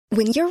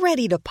When you're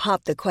ready to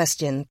pop the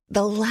question,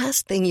 the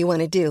last thing you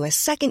want to do is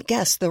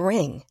second-guess the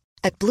ring.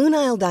 At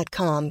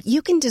BlueNile.com,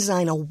 you can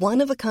design a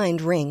one-of-a-kind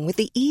ring with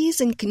the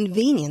ease and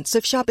convenience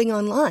of shopping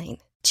online.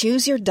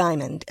 Choose your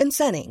diamond and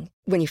setting.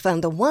 When you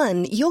find the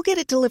one, you'll get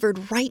it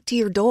delivered right to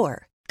your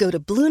door. Go to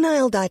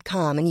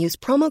BlueNile.com and use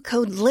promo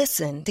code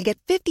LISTEN to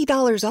get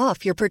 $50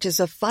 off your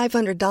purchase of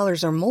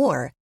 $500 or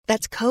more.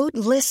 That's code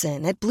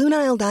LISTEN at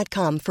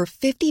BlueNile.com for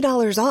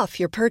 $50 off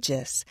your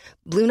purchase.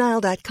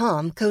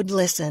 BlueNile.com, code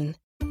LISTEN.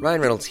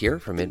 Ryan Reynolds here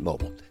from Mint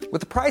Mobile. With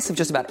the price of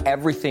just about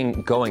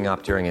everything going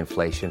up during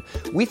inflation,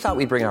 we thought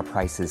we'd bring our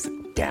prices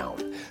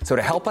down. So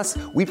to help us,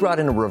 we brought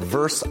in a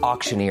reverse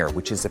auctioneer,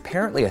 which is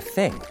apparently a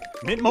thing.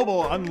 Mint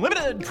Mobile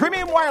Unlimited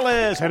Premium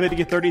Wireless. How to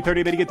get 30,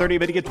 30, bit to get 30,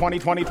 bit to get 20,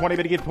 20, 20,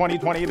 bit to get 20,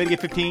 20, bit to get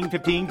 15,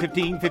 15,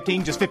 15,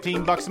 15, just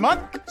 $15 a month?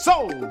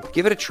 Sold!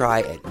 Give it a try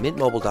at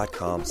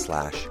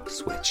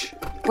mintmobile.com/switch.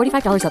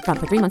 $45 up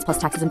front for 3 months plus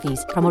taxes and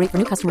fees. Promo rate for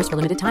new customers for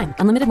limited time.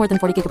 Unlimited more than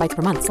 40 gigabytes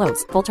per month.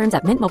 Slows full terms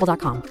at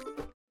mintmobile.com.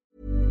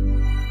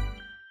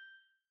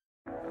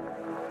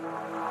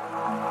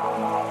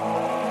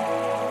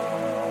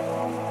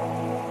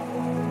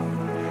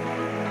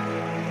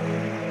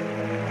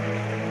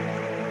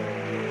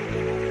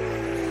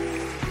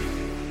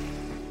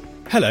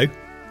 Hello.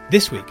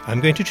 This week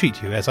I'm going to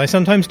treat you, as I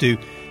sometimes do,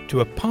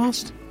 to a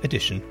past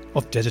edition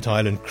of Desert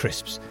Island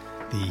Crisps,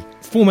 the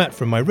format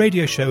from my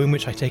radio show in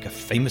which I take a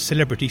famous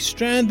celebrity,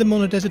 strand them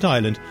on a desert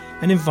island,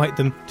 and invite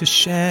them to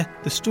share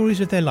the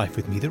stories of their life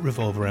with me that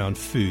revolve around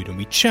food, and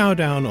we chow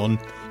down on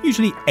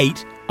usually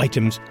 8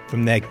 items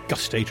from their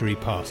gustatory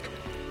past.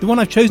 The one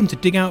I've chosen to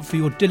dig out for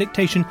your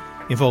delectation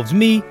involves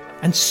me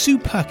and Sue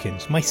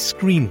Perkins, my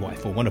screen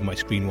wife, or one of my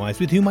screen wives,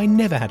 with whom I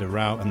never had a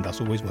row and thus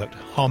always worked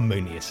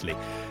harmoniously.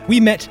 We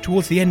met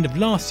towards the end of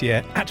last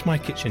year at my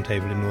kitchen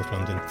table in North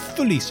London,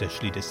 fully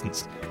socially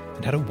distanced,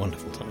 and had a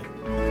wonderful time.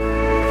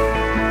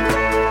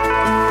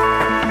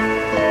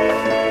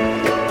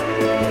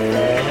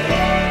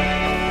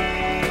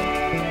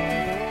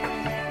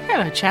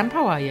 Hello, champ.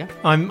 How are you?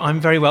 I'm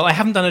very well. I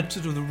haven't done a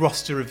sort of the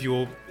roster of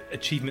your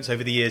achievements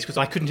over the years because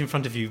I couldn't in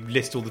front of you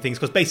list all the things,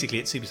 because basically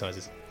it's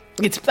supersizes.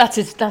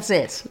 That's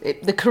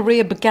it. The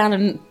career began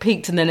and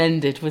peaked and then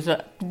ended with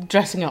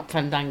dressing up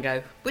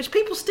Fandango, which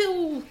people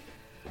still,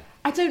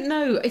 I don't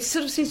know, it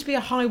sort of seems to be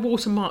a high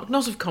watermark,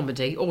 not of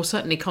comedy or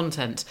certainly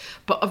content,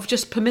 but of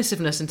just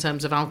permissiveness in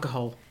terms of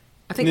alcohol.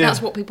 I think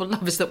that's what people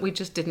love, is that we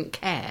just didn't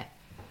care.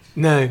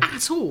 No.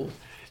 At all.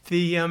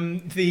 The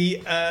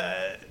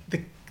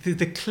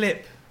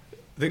clip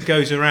that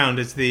goes around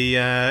is the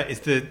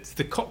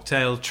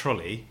cocktail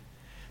trolley,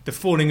 the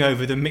falling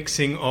over, the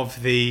mixing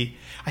of the...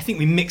 I think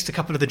we mixed a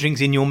couple of the drinks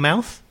in your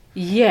mouth.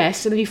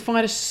 Yes, and then you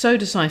fired a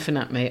soda siphon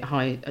at me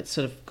it's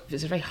a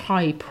very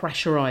high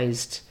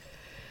pressurised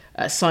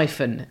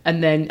siphon,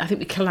 and then I think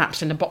we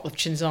collapsed and a bottle of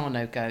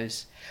Cinzano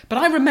goes. But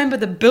I remember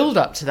the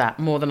build-up to that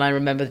more than I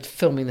remember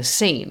filming the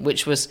scene,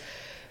 which was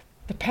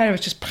the pair of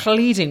us just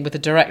pleading with the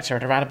director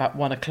at around about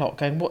 1 o'clock,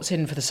 going, "What's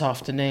in for this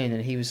afternoon?"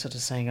 And he was sort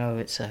of saying, "Oh,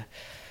 it's a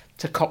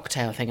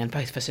cocktail thing," and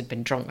both of us had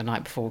been drunk the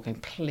night before, going,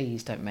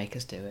 "Please don't make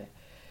us do it."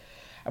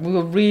 And we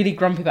were really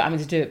grumpy about having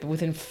to do it, but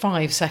within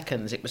 5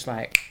 seconds, it was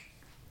like...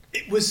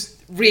 It was...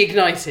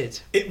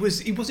 reignited.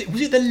 Was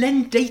it the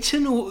Len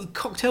Dayton or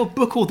cocktail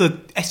book or the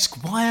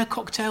Esquire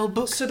cocktail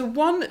book? So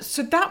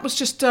that was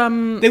just...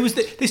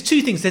 There's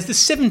two things. There's the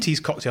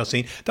 70s cocktail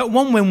scene. That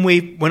one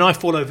when I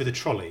fall over the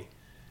trolley.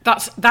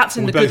 That's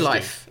in The Good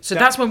Life. So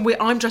that's when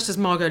I'm dressed as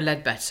Margot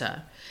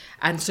Ledbetter.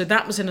 And so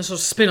that was in a sort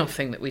of spin-off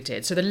thing that we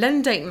did. So the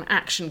Len Dayton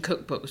Action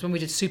Cookbook was when we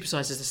did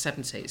Supersizers the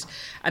 70s.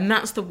 And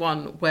that's the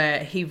one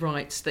where he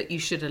writes that you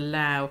should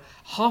allow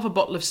half a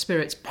bottle of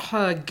spirits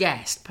per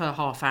guest per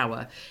half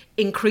hour,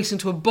 increasing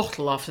to a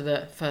bottle after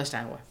the first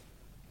hour.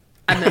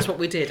 And that's what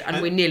we did,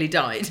 and we nearly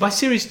died. By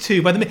series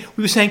 2, we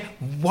were saying,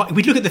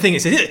 we'd look at the thing,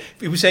 it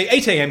would say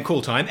 8 a.m.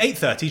 call time,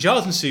 8:30,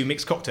 Giles and Sue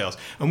mix cocktails.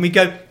 And we'd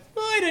go,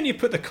 why don't you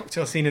put the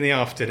cocktail scene in the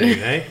afternoon,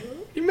 eh?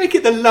 You make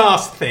it the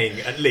last thing,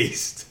 at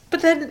least.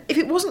 But then, if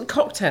it wasn't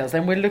cocktails,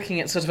 then we're looking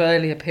at sort of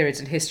earlier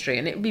periods in history,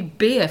 and it would be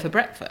beer for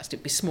breakfast.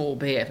 It'd be small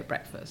beer for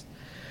breakfast.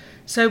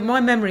 So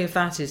my memory of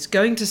that is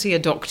going to see a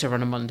doctor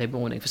on a Monday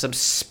morning for some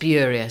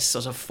spurious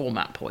sort of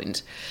format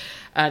point.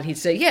 And he'd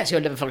say, yes, your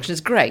liver function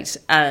is great.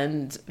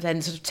 And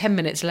then sort of 10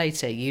 minutes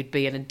later, you'd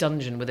be in a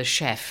dungeon with a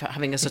chef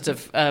having a sort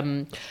of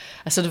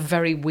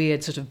very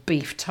weird sort of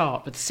beef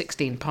tart with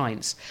 16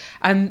 pints.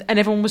 And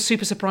everyone was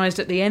super surprised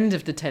at the end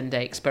of the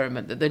 10-day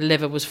experiment that the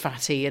liver was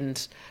fatty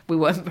and we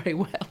weren't very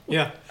well.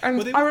 Yeah.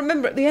 And I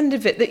remember at the end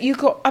of it that you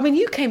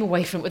came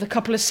away from it with a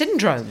couple of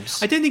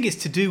syndromes. I don't think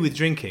it's to do with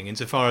drinking,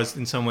 insofar as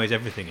in some ways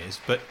everything is,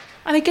 but...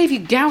 And they gave you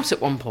gout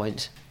at one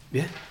point.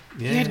 Yeah.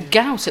 You had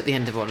gout at the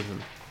end of one of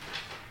them.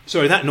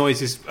 Sorry, that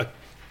noise is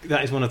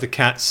one of the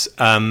cats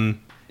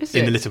in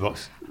the litter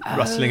box,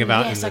 rustling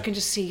about. Yes, I can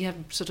just see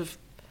him sort of,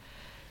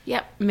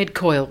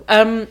 mid-coil.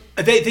 That'll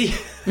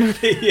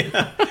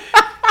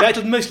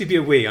mostly be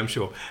a wee, I'm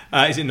sure.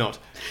 Is it not?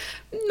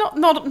 Not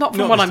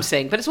from what I'm Mr.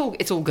 seeing, but it's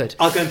all good.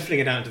 I'll go and fling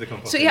it out into the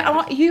compost. So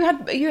yeah, you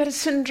had a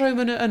syndrome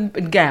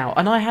and gout,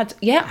 and I had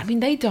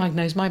they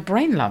diagnosed my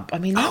brain lump. I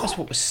mean, that was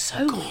what was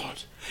so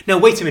weird. Now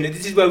wait a minute.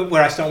 This is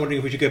where I start wondering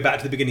if we should go back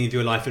to the beginning of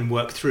your life and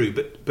work through.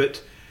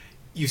 But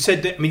you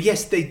said that. I mean,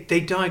 yes, they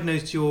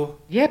diagnosed your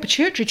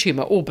pituitary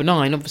tumour, all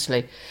benign,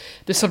 obviously.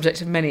 The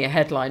subject of many a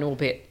headline,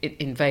 albeit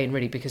in vain,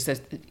 really, because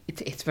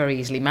it's very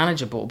easily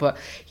manageable. But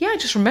yeah, I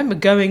just remember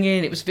going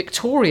in. It was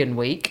Victorian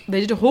week. They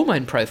did a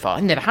hormone profile.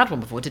 I never had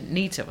one before. Didn't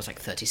need to. I was like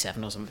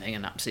 37 or something,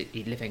 and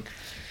absolutely living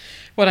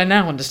what I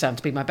now understand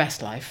to be my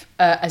best life,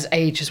 as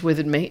age has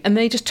withered me. And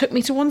they just took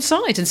me to one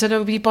side and said,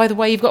 "Oh, by the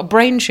way, you've got a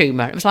brain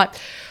tumour." It was like,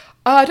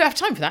 I don't have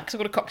time for that because I've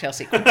got a cocktail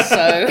sequence,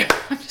 so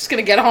I'm just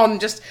going to get on,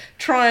 just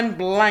try and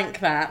blank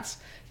that.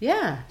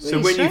 Yeah. Really so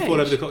when strange. you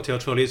fall over the cocktail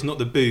trolley, it's not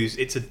the booze;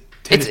 it's a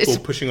tennis ball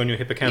pushing on your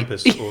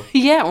hippocampus. Or...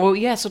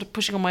 sort of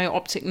pushing on my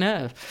optic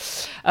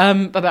nerve.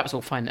 But that was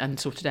all fine and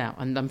sorted out,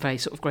 and I'm very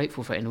sort of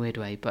grateful for it in a weird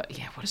way. But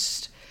yeah,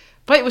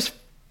 but it was,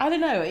 I don't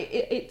know,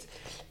 it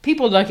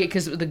people like it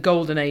because it was the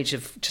golden age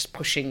of just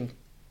pushing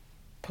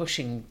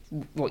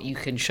what you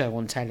can show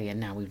on telly, and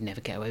now we'd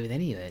never get away with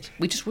any of it.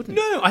 We just wouldn't.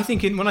 No, I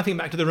think when I think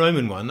back to the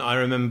Roman one, I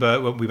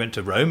remember when we went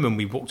to Rome and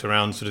we walked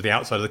around sort of the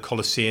outside of the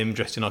Colosseum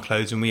dressed in our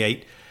clothes, and we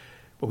ate.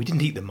 Well, we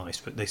didn't eat the mice,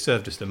 but they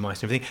served us the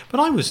mice and everything. But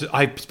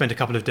I spent a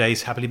couple of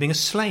days happily being a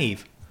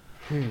slave.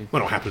 Well,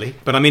 not happily,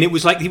 but I mean, it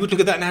was like he would look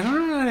at that now. I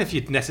don't know if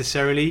you'd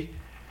necessarily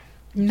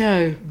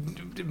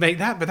make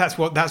that, but that's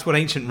what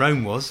ancient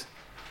Rome was.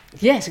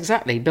 Yes,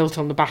 exactly. Built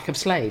on the back of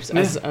slaves,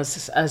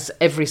 as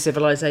every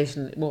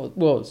civilization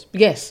was.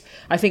 Yes,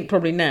 I think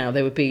probably now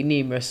there would be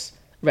numerous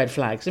red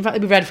flags. In fact,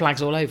 there'd be red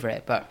flags all over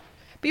it. But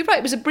you're right.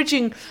 It was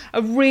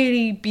a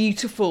really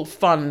beautiful,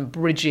 fun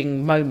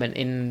bridging moment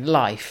in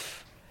life,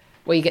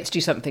 where you get to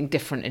do something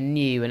different and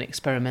new and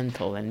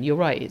experimental. And you're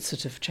right, it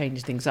sort of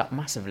changed things up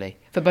massively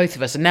for both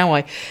of us. And now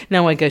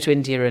I go to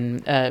India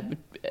and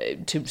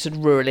to sort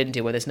of rural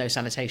India where there's no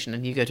sanitation,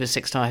 and you go to a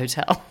 6-star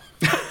hotel.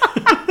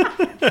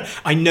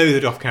 I know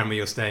that off camera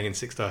you're staying in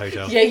 6-star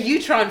hotels. Yeah,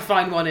 you try and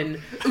find one in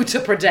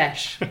Uttar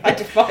Pradesh. I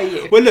defy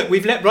you. Well, look,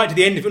 we've leapt right to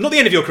the end of not the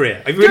end of your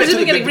career. Go to the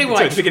beginning,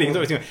 rewind.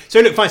 So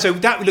look, fine. So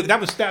that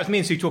was me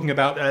and Sue talking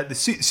about the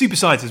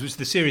Supersizers, which is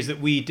the series that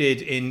we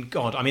did in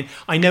God. I mean,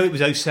 I know it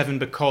was 2007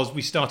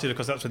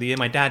 because that's the year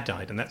my dad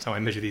died, and that's how I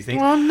measure these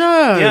things. Oh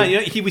no!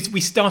 Yeah,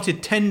 we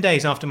started 10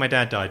 days after my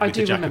dad died with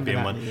the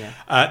Jacobean one. Yeah.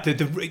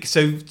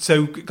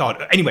 So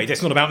God. Anyway,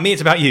 that's not about me.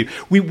 It's about you.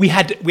 We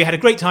had a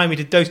great time. We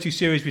did those two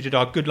series. We did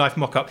our Good Life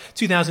mock-up,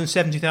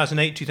 2007,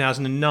 2008,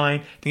 2009.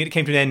 I think it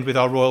came to an end with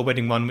our Royal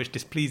Wedding one, which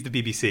displeased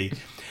the BBC.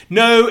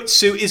 No,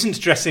 Sue isn't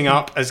dressing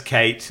up as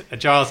Kate.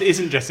 Giles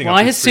isn't dressing up as...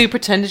 Why has Sue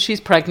pretended she's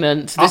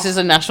pregnant? This is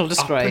a national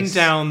disgrace. Up and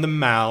down the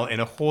Mall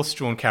in a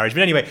horse-drawn carriage.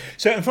 But anyway,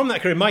 and from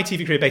that career, my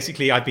TV career,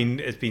 basically, has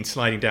been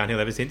sliding downhill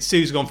ever since.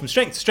 Sue's gone from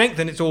strength to strength,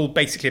 and it's all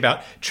basically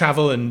about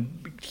travel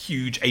and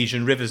huge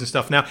Asian rivers and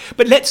stuff now.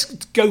 But let's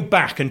go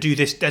back and do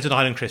this Desert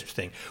Island Crisps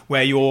thing,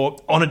 where you're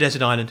on a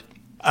desert island.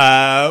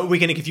 We're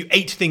going to give you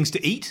 8 things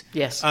to eat.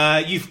 Yes.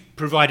 You've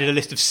provided a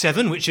list of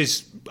 7, which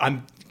is,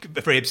 I'm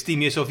very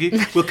abstemious of you.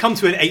 We'll come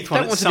to an 8th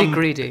one. Don't want to be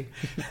greedy.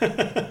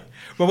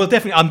 Well,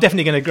 I'm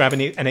definitely going to grab an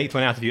 8th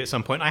one out of you at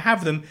some point. I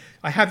have them.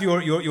 I have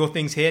your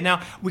things here.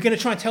 Now, we're going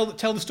to try and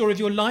tell the story of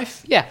your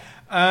life. Yeah.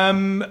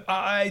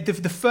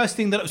 The first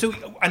thing that... So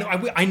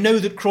I know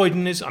that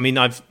Croydon is... I mean,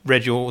 I've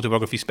read your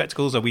autobiography,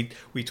 Spectacles.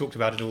 We talked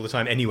about it all the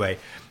time anyway,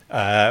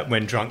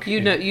 when drunk.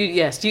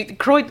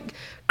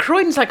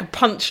 Croydon's like a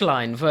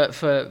punchline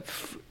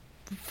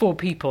for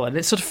people, and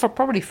it's sort of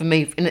probably for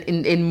me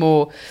in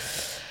more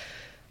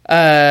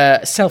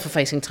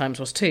self-effacing times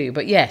was too.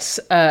 But yes,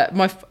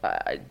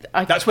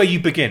 that's where you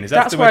begin.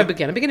 That's where I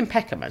begin. I begin in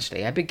Peckham.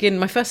 Actually, I begin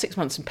my first 6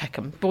 months in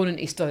Peckham. Born in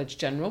East Dulwich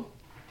General,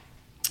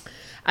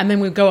 and then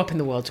we go up in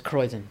the world to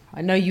Croydon.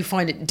 I know you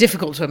find it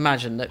difficult to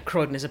imagine that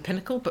Croydon is a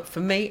pinnacle, but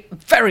for me,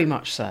 very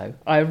much so.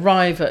 I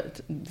arrive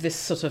at this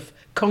sort of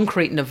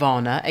concrete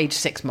nirvana, age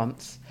 6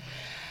 months.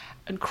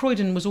 And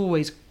Croydon was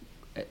always,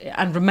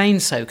 and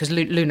remains so, because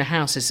Luna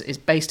House is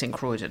based in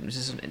Croydon, which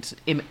is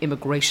an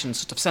immigration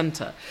sort of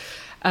centre,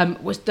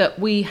 was that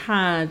we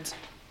had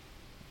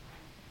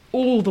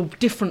all the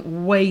different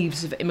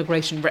waves of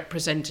immigration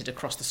represented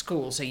across the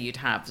school. So you'd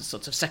have the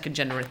sort of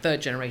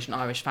third generation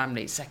Irish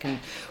families, second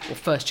or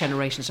first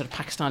generation sort of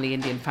Pakistani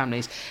Indian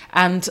families,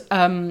 and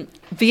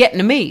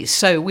Vietnamese.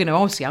 So,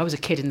 obviously I was a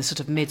kid in the sort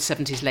of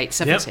mid-70s, late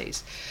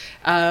 70s.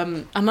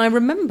 Yep. And I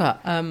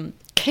remember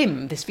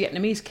Kim, this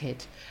Vietnamese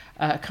kid,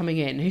 coming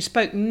in who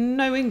spoke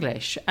no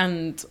English,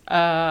 and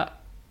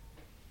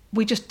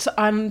we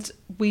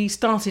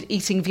started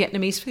eating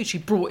Vietnamese food. She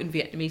brought in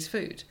Vietnamese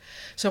food.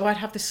 So I'd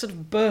have this sort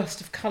of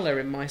burst of colour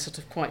in my sort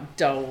of quite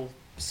dull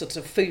sort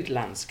of food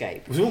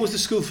landscape. What was the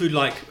school food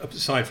like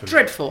aside from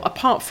Dreadful.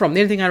 Apart from,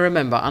 the only thing I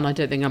remember, and I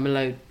don't think I'm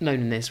alone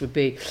in this, would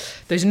be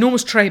those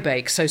enormous tray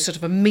bakes, so sort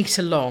of a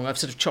metre long of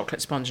sort of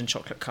chocolate sponge and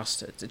chocolate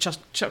custard.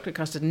 Chocolate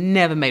custard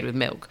never made with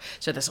milk,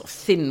 so the sort of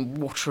thin,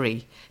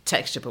 watery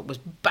texture, but was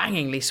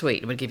bangingly sweet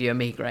and would give you a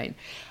migraine.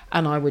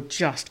 And I would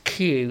just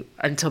queue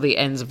until the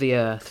ends of the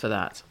earth for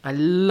that.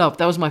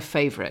 That was my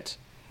favourite.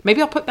 Maybe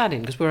I'll put that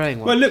in because we're owing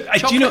one. Well, look,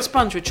 chocolate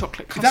sponge with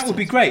chocolate custard. That would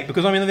be great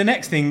because I mean the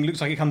next thing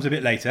looks like it comes a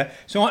bit later.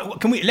 So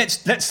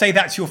let's say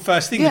that's your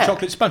first thing, the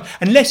chocolate sponge.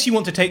 Unless you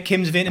want to take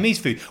Kim's Vietnamese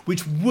food,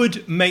 which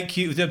would make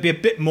you be a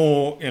bit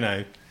more,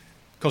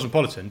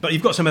 cosmopolitan. But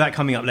you've got some of that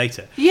coming up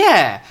later.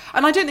 Yeah,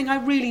 and I don't think I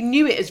really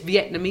knew it as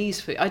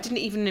Vietnamese food. I didn't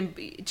even.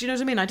 Do you know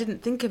what I mean? I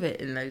didn't think of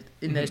it in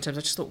those terms.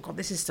 I just thought, God,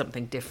 this is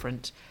something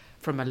different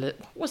from what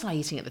was I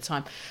eating at the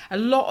time? A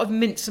lot of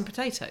mince and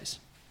potatoes.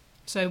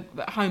 So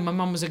at home, my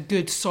mum was a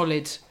good,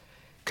 solid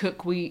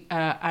cook.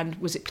 And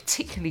was it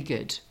particularly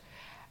good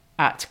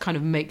at kind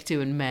of make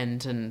do and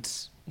mend and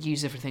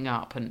use everything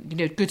up, and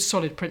good,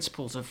 solid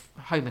principles of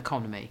home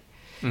economy,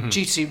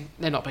 due to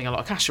there not being a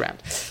lot of cash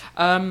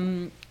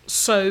around.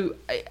 So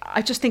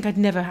I just think I'd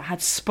never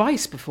had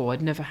spice before.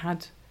 I'd never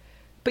had.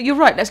 But you're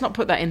right. Let's not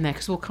put that in there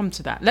because we'll come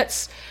to that.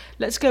 Let's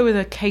go with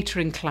a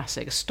catering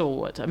classic, a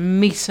stalwart, a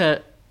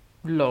metre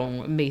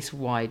long, metre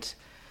wide.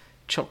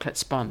 Chocolate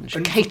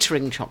sponge,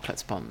 catering chocolate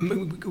sponge.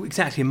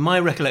 Exactly. My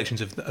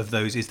recollections of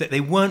those is that they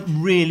weren't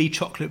really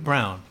chocolate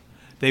brown.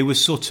 They were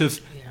sort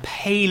of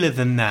paler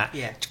than that.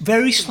 Yeah.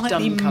 Very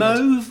slightly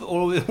mauve,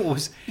 or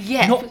was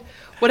not.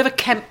 Whatever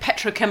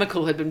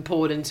petrochemical had been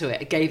poured into it,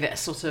 it gave it a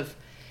sort of.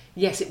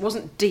 Yes, it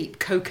wasn't deep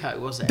cocoa,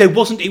 was it? It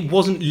wasn't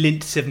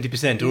Lindt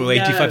 70% or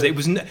 85%. It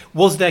was.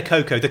 Was there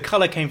cocoa? The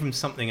colour came from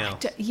something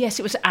else. Yes,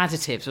 it was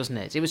additives, wasn't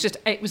it?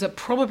 It was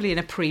probably in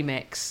a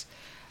premix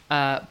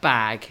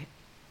bag.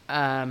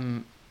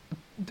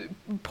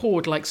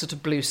 Poured like sort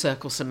of blue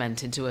circle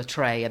cement into a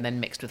tray and then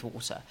mixed with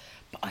water.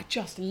 But I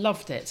just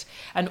loved it.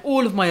 And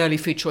all of my early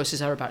food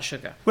choices are about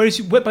sugar. Whereas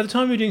by the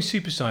time we were doing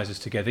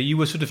Supersizers together, you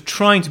were sort of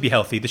trying to be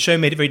healthy. The show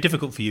made it very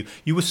difficult for you.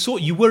 You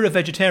were a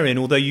vegetarian,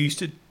 although you used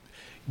to...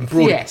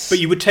 Yes. But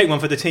you would take one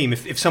for the team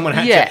if someone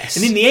had to.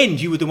 And in the end,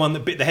 you were the one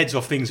that bit the heads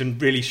off things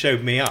and really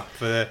showed me up.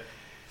 Have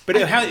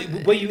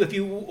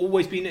you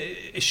always been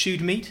eschewed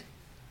meat?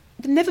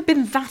 I've never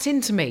been that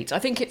into meat. I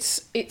think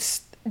it's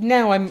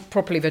now I'm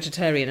properly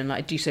vegetarian, and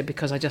I do so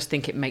because I just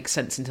think it makes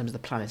sense in terms of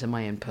the planet and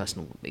my own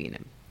personal, ethics,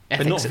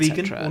 but not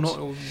vegan, or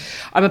not?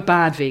 I'm a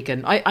bad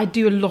vegan. I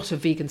do a lot of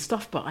vegan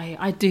stuff, but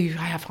I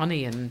have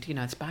honey, and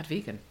it's bad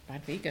vegan,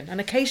 and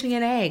occasionally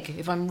an egg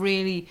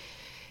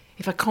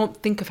if I can't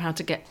think of how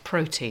to get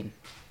protein.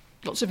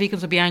 Lots of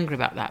vegans will be angry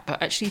about that,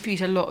 but actually if you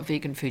eat a lot of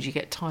vegan food, you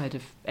get tired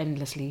of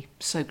endlessly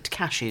soaked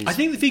cashews. I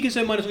think the vegans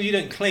don't mind as well you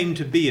don't claim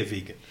to be a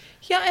vegan.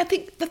 Yeah, I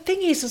think the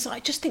thing is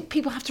I just think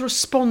people have to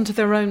respond to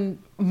their own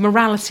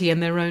morality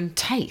and their own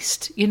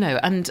taste,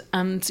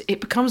 and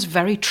it becomes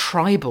very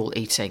tribal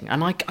eating,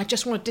 and I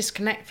just want to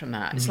disconnect from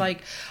that. It's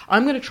like,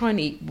 I'm going to try and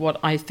eat what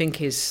I think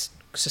is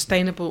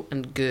sustainable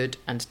and good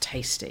and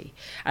tasty,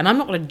 and I'm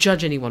not going to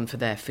judge anyone for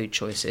their food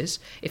choices.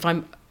 If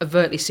I'm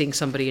overtly seeing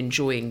somebody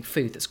enjoying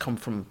food that's come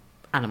from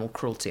animal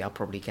cruelty, I'll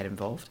probably get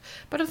involved.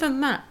 But other than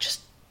that,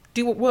 just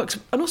do what works.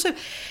 And also,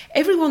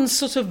 everyone's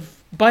sort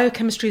of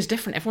biochemistry is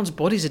different. Everyone's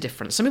bodies are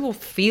different. Some people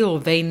feel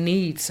they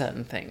need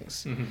certain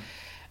things.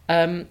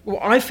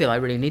 What I feel I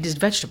really need is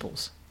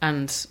vegetables.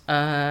 And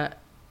I've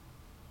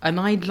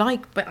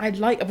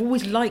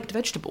always liked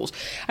vegetables.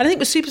 And I think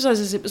with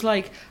Supersizers, it was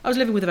like, I was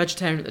living with a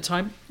vegetarian at the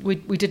time. We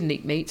didn't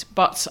eat meat,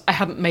 but I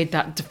hadn't made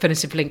that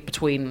definitive link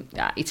between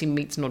eating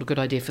meat's not a good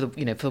idea for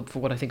the, for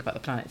what I think about the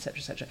planet, etc.,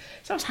 etc.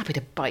 So I was happy to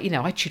bite,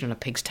 I chewed on a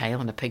pig's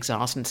tail and a pig's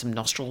arse and some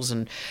nostrils,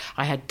 and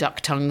I had duck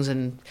tongues,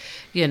 and,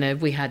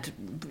 we had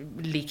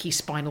leaky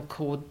spinal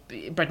cord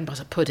bread and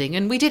butter pudding,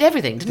 and we did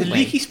everything, didn't we? The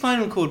leaky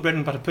spinal cord bread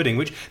and butter pudding,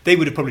 which they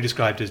would have probably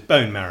described as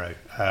bone marrow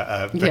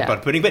bread and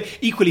butter pudding, but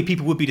equally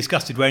people would be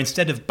disgusted where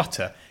instead of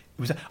butter,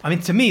 it was. I mean,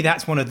 to me,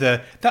 that's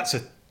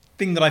a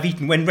thing that I've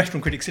eaten when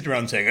restaurant critics sit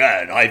around saying,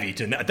 and I've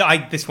eaten.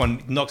 This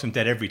one knocks them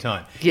dead every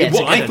time. Yeah,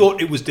 I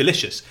thought it was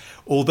delicious,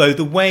 although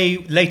the way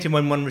later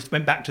when one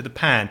went back to the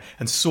pan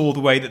and saw the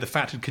way that the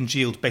fat had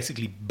congealed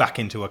basically back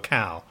into a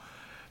cow,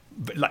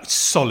 like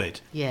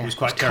solid, it was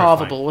quite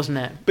terrifying. Carvable, wasn't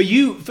it? But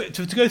you,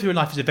 to go through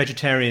life as a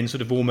vegetarian,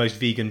 sort of almost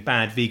vegan,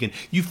 bad vegan,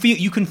 you feel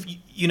you can,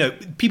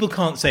 people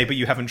can't say, but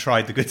you haven't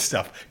tried the good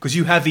stuff because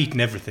you have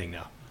eaten everything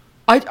now.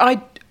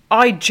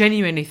 I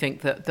genuinely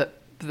think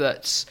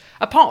that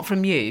apart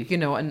from you,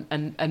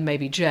 and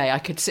maybe Jay, I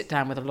could sit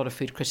down with a lot of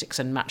food critics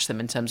and match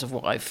them in terms of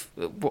what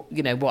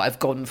I've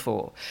gone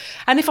for.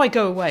 And if I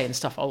go away and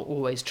stuff, I'll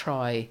always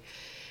try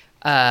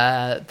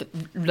the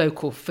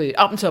local food.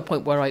 Up until a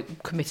point where I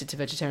committed to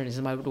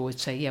vegetarianism, I would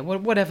always say,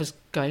 whatever's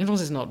going, as long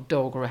as it's not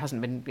dog or it hasn't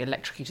been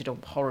electrocuted or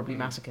horribly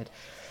massacred.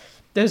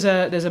 There's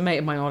a mate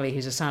of mine, Ollie,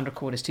 who's a sound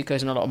recordist who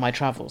goes on a lot of my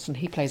travels, and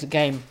he plays a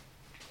game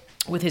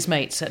with his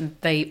mates, and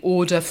they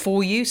order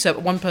for you. So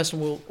one person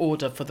will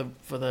order for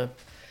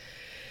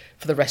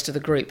for the rest of the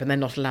group, and they're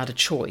not allowed a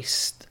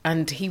choice.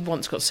 And he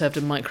once got served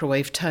a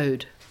microwave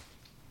toad.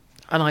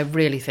 And I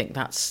really think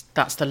that's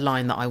the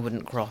line that I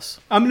wouldn't cross.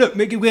 Look,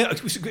 we're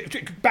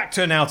back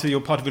to now to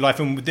your part of your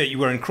life and that you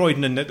were in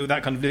Croydon and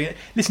that kind of thing.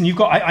 Listen, you've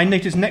got. I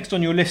noticed next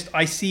on your list,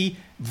 I see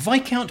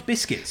Viscount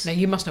biscuits. Now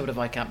you must know what a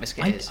Viscount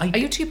biscuit is. Are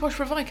you too posh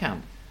for a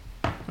Viscount?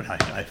 Well,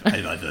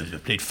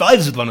 I've played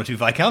fives with one or two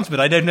Viscounts,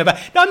 but I don't know about.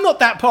 No, I'm not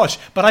that posh,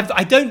 but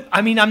I don't.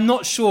 I mean, I'm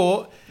not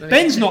sure.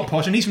 Ben's not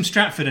posh, and he's from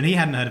Stratford, and he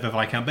hadn't heard of a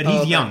Viscount, but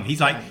he's young. He's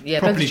like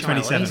probably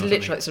 27. He's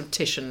literally like sort of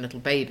Titian little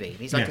baby.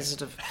 He's like a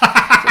sort of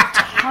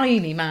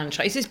tiny man.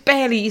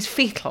 He's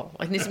fetal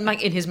in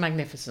his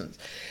magnificence.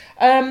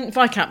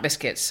 Viscount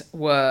biscuits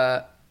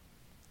were,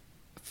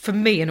 for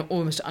me, an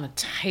almost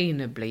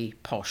unattainably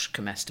posh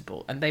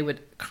comestible, and they would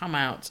come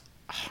out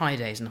high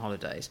days and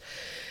holidays.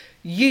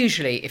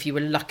 Usually, if you were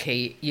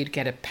lucky, you'd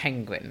get a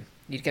penguin.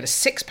 You'd get a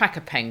 6-pack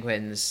of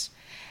penguins.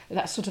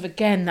 That sort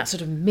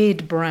of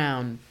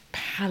mid-brown,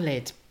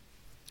 pallid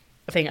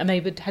thing. And they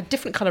had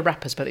different colour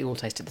wrappers, but they all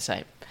tasted the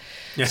same.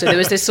 Yeah. So there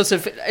was this sort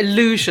of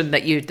illusion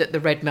that the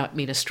red might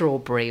mean a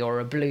strawberry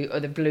or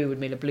the blue would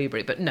mean a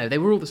blueberry. But no, they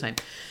were all the same.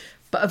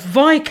 But a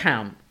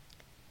Viscount,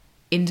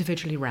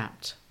 individually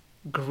wrapped,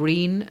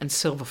 green and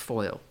silver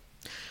foil,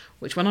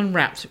 which when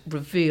unwrapped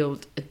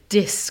revealed a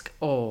disc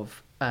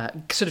of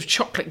sort of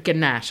chocolate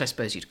ganache, I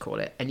suppose you'd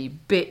call it, and you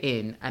bit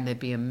in and there'd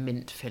be a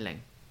mint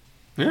filling.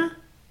 Yeah?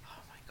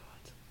 Oh my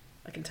God.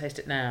 I can taste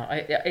it now.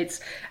 It's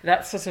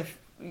that sort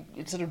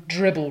of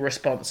dribble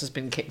response has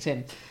been kicked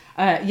in.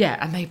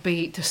 And they'd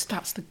be just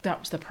that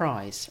was the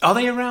prize. Are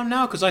they around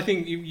now? Because I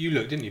think you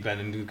looked, didn't you, Ben,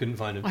 and you couldn't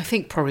find them. I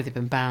think probably they've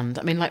been banned.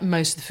 I mean, like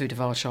most of the food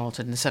of our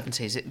childhood in the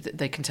 70s,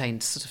 they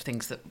contained sort of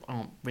things that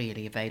aren't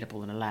really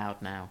available and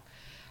allowed now.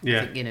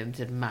 Yeah. I think,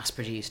 they're mass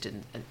produced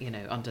and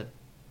under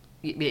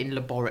in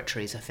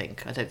laboratories. I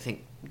don't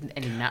think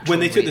any natural. When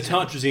they took the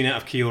tartrazine out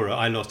of Kia-Ora,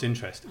 I lost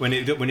interest.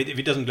 If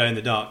it doesn't glow in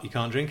the dark, you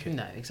can't drink it.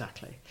 No,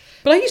 exactly.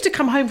 But I used to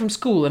come home from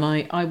school and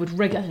I would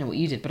I don't know what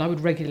you did, but I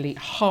would regularly eat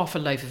half a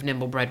loaf of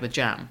nimble bread with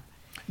jam.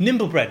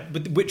 Nimble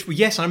bread, which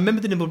yes, I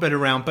remember the nimble bread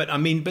around, but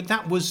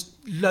that was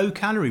low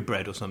calorie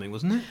bread or something,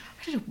 wasn't it?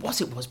 I don't know what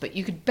it was, but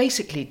you could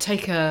basically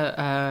take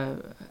a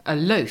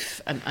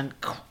loaf and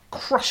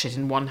crush it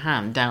in one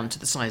hand down to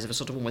the size of a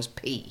sort of almost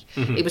pea.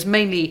 Mm-hmm. It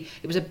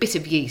was a bit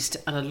of yeast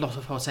and a lot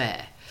of hot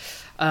air.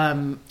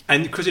 And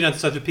crush it down to the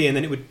size of a pea and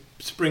then it would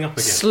spring up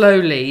again.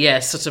 Slowly,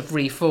 yes, sort of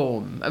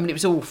reform. I mean, it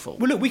was awful.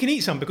 Well, look, we can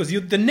eat some because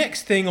the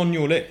next thing on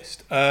your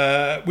list,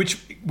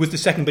 which was the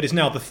second but is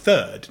now the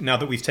third, now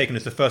that we've taken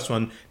as the first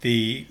one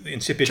the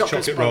insipid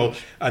chocolate roll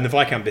and the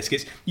Viscount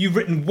biscuits, you've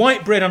written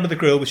white bread under the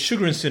grill with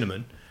sugar and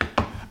cinnamon.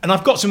 And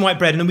I've got some white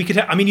bread, and then we could.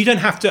 You don't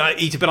have to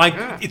eat it, but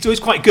it's always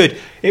quite good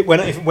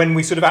when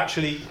we sort of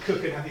actually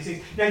cook and have these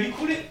things. Now you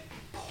call it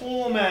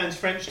poor man's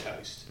French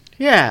toast.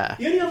 Yeah.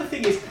 The only other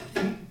thing is,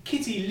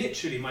 Kitty,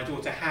 literally, my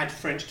daughter, had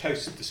French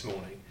toast this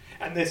morning,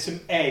 and there's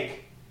some egg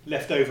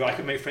left over. I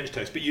could make French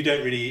toast, but you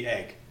don't really eat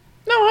egg.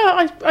 No,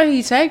 I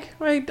eat egg.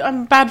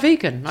 I'm a bad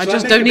vegan. I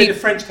just don't eat a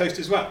French toast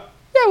as well.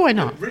 Yeah, why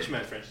not? Rich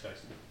man French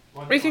toast.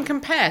 We can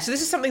compare. So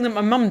this is something that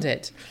my mum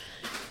did.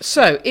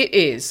 So it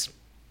is.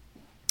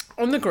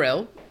 On the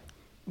grill,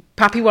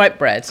 pappy white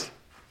bread,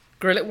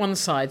 grill it one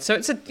side. So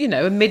it's a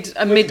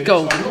mid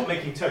golden. I'm not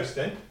making toast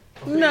then.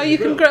 No, you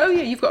can grill. Oh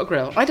yeah, you've got a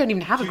grill. I don't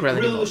even have a grill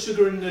anymore. Grill the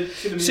sugar and the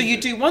cinnamon. So you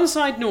do one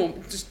side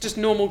just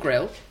normal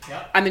grill,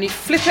 yeah. And then you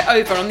flip it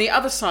over. On the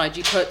other side,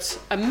 you put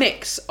a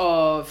mix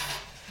of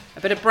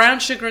a bit of brown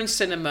sugar and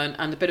cinnamon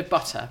and a bit of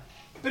butter.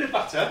 A bit of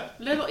butter.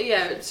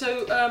 Yeah.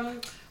 So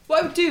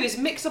what I would do is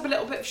mix up a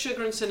little bit of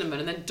sugar and cinnamon,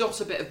 and then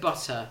dot a bit of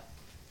butter.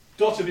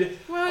 Well, yeah,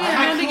 I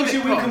had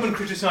Claudia Winkelman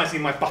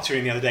criticising my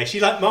buttering the other day.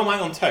 She's like,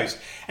 Marmite on toast.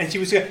 And she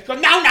was like,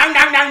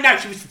 no.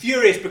 She was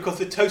furious because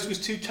the toast was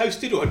too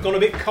toasted or had gone a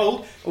bit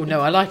cold. Oh,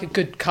 no, I like a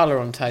good colour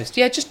on toast.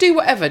 Yeah, just do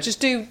whatever. Just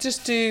do.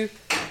 So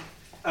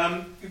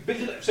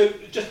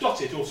just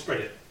dot it or spread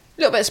it?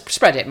 A little bit,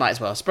 spread it, might as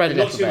well. Spread a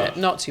little bit.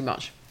 Not too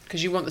much.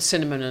 Because you want the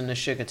cinnamon and the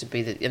sugar to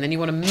be and then you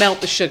want to melt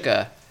the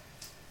sugar.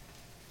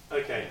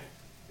 Okay.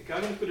 I'm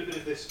going to put a bit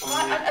of this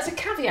on As a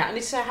caveat, I need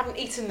to say I haven't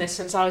eaten this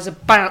since I was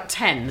about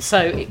 10, so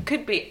it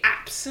could be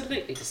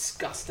absolutely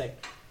disgusting.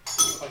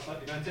 Quite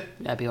slightly burnt it?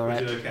 That'd be all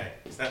right. Is it okay?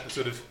 Is that the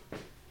sort of...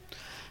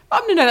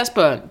 No, that's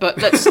burnt, but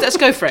let's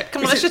go for it.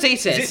 Come on, let's just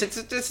eat it.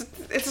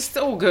 It's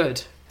all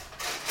good.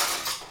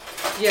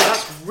 Yeah,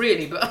 that's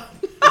really burnt.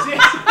 Is it?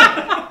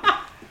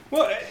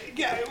 Well,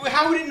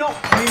 how would it not...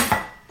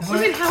 What do you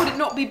mean, how would it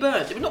not be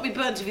burnt? It would not be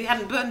burnt if you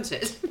hadn't burnt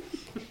it.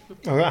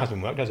 Oh, that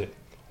hasn't worked, has it?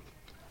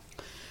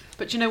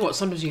 But you know what?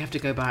 Sometimes you have to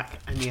go back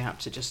and you have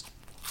to just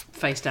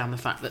face down the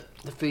fact that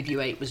the food you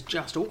ate was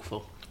just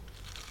awful.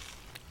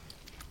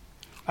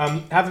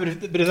 Have a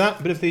bit of that,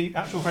 a bit of the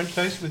actual French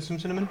toast with some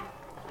cinnamon.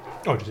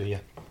 Oh, just yeah.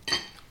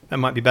 That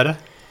might be better.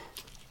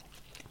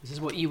 This is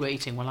what you were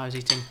eating while I was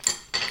eating.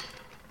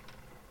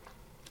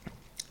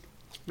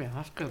 Yeah,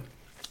 that's good.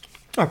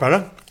 That's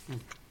better.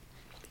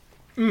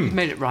 You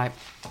made it right.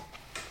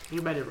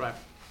 You made it right.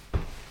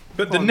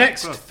 But the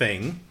next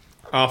thing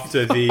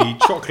after the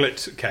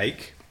chocolate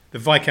cake the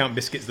Viscount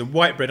biscuits, the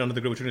white bread under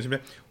the grilled children's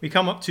bread. We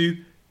come up to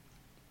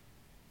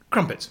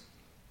crumpets.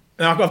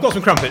 Now, I've got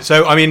some crumpets,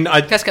 so I mean...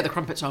 Let's get the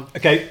crumpets on.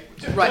 Okay.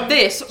 Right,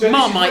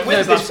 Marmite,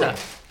 no butter.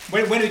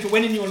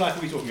 When in your life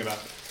are we talking about?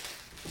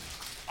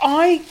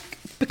 I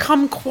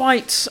become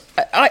quite...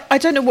 I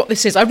don't know what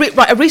this is. I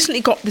recently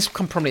got this,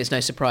 probably is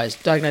no surprise,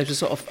 diagnosed with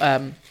sort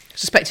of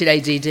suspected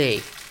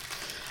ADD.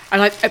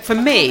 And for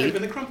me...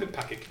 Open the crumpet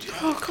packet.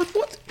 Oh, God,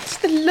 what's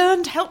the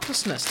learned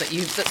helplessness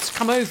that's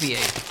come over you?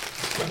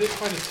 Well, it's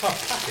quite a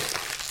tough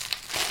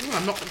packet. Oh,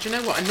 I'm not... Do you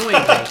know what?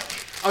 Annoyingly.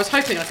 I was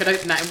hoping I could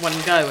open that in one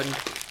go and...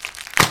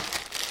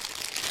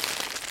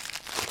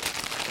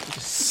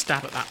 just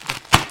stab at that.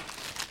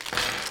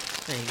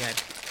 There you go.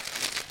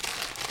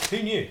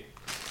 Who knew?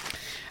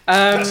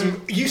 That's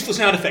some useful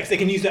sound effects. They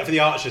can use that for the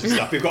archers and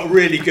stuff. We've got a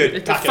really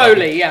good packet.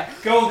 Foley, yeah.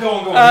 Go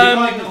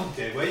on.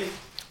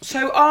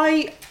 So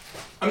I'm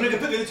going to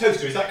put them in the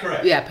toaster. Is that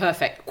correct? Yeah,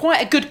 perfect.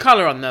 Quite a good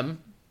colour on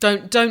them.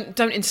 Don't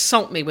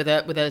insult me with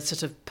a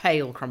sort of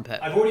pale crumpet.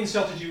 I've already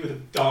insulted you with a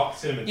dark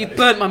cinnamon. You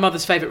burnt my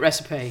mother's favourite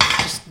recipe.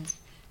 Just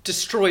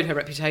destroyed her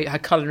her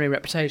culinary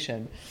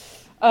reputation.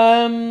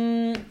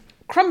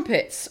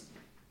 Crumpets.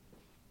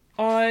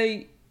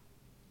 I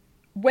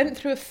went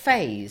through a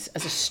phase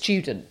as a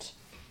student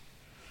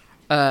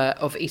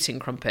of eating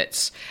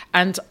crumpets,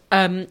 and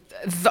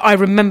I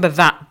remember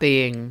that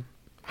being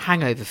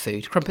hangover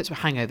food. Crumpets were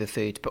hangover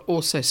food, but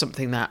also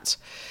something that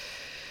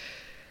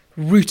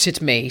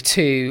rooted me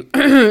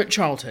to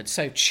childhood.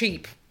 So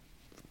cheap,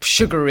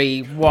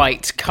 sugary,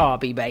 white,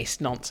 carby-based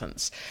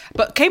nonsense.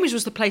 But Cambridge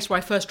was the place where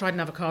I first tried an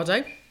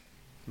avocado.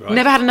 Right.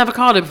 Never had an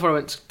avocado before I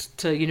went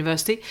to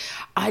university.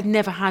 I'd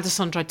never had a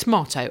sun-dried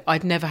tomato.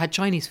 I'd never had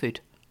Chinese food.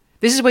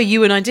 This is where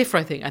you and I differ,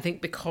 I think. I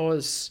think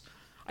because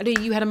I know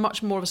you had a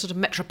much more of a sort of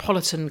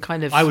metropolitan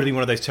kind of... I would have been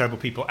one of those terrible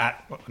people I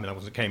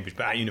wasn't at Cambridge,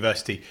 but at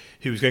university,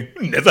 who was going,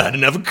 never had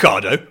an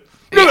avocado.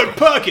 No,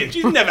 Perkins,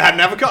 you've never had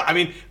an avocado. I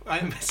mean,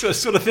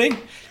 sort of thing.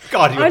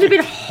 God, I'd have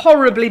been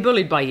horribly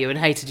bullied by you and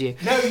hated you.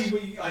 No,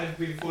 I'd have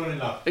been fallen in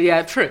love.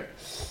 Yeah, true.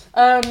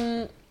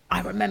 I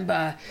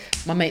remember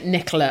my mate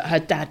Nicola, her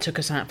dad took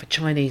us out for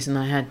Chinese, and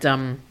I had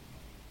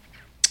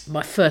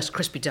my first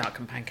crispy duck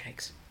and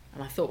pancakes.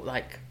 And I thought,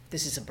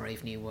 this is a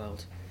brave new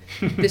world.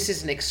 This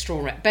is an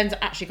extraordinary... Ben's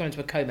actually gone into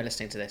a coma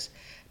listening to this.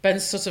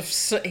 Ben's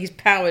he's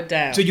powered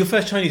down. So your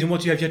first Chinese, and what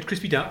do you have? You had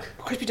crispy duck?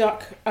 Crispy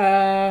duck,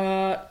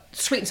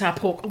 sweet and sour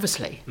pork,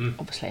 obviously.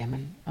 Obviously, I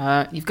mean,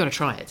 you've got to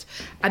try it.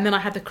 And then I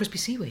had the crispy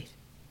seaweed,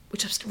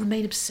 which I've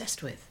remained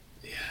obsessed with.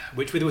 Yeah,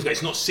 which with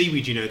it's not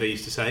seaweed, they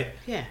used to say.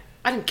 Yeah.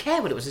 I didn't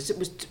care what it was. It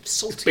was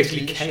salty. It's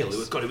basically kale.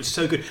 It was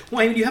so good.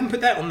 Why, you haven't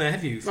put that on there,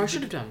 have you? I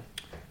should have done.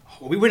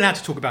 Well, we weren't allowed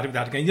to talk about it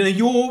without again.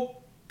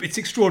 It's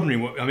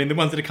extraordinary. I mean, the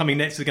ones that are coming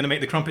next are going to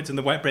make the crumpets and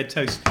the white bread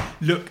toast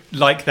look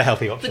like the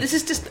healthy option. But this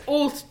is just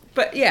all...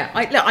 But yeah,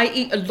 I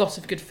eat a lot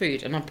of good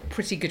food, and I'm a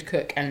pretty good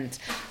cook, and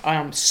I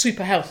am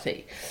super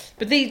healthy.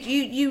 But these,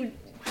 you...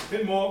 A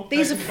bit more.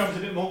 These are... Crumpets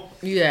a bit more.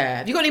 Yeah.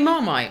 Have you got any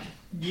Marmite?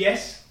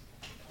 Yes.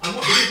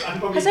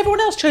 Has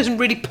everyone else chosen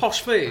really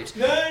posh food?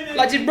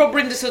 No. Did Rob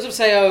Rinder sort of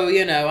say,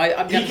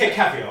 I'm... He get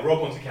caviar. Rob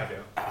wanted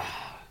caviar.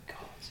 Oh, God.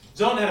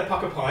 Zon had a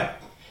pucker pie.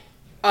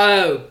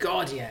 Oh,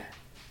 God, yeah.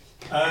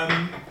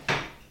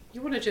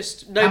 You want to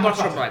just... No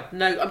butter on mine.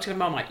 No, I'm taking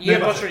Marmite. You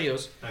have butter on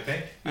yours.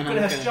 Okay. You're going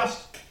to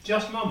have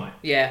just Marmite?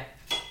 Yeah.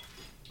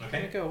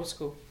 Okay. Go old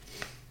school.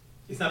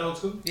 Is that old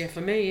school? Yeah,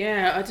 for me,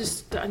 yeah. I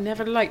just like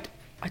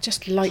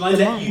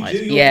the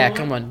Marmite. Marmite?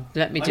 Come on.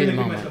 Let me do the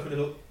Marmite.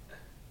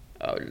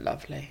 Oh,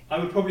 lovely. I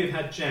would probably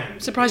have had jam.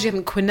 Surprised you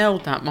haven't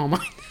quenelled that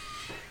Marmite.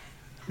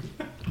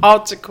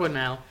 Hard to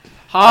quenelle.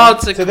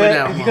 You're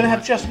going to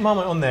have just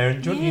Marmite on there,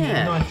 and do you need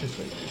a knife this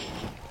week?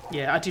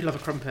 Yeah, I do love a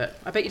crumpet.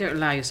 I bet you don't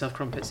allow yourself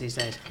crumpets these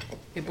days.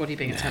 Your body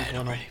being a temple.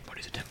 Not really.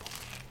 Body's a temple.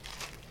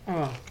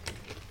 Oh.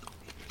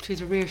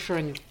 She's a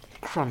reassuring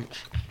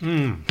crunch.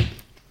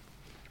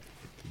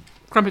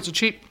 Crumpets are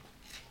cheap.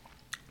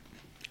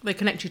 They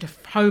connect you to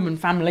home and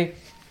family.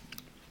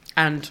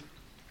 And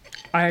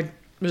I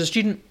was a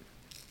student,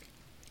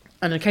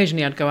 and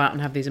occasionally I'd go out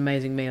and have these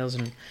amazing meals,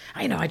 and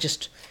I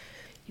just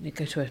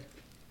go to a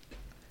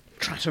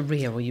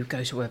trattoria, or you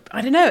go to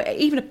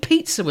even a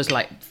pizza was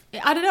I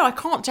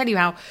can't tell you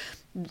how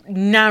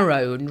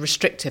narrow and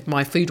restrictive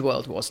my food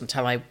world was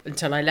until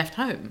I left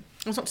home.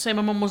 That's not to say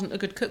my mum wasn't a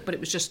good cook, but it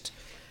was just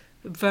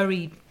a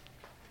very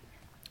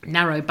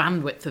narrow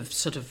bandwidth of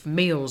sort of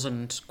meals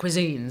and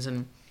cuisines,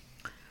 and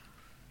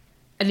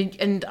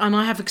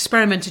I have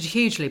experimented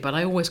hugely, but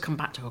I always come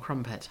back to a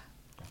crumpet.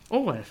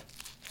 Always.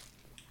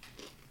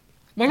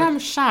 When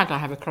I'm sad, I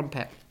have a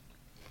crumpet.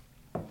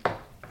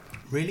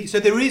 Really? So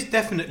there is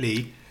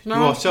definitely... you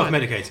are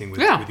self-medicating with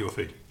your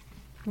food?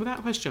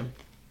 Without question.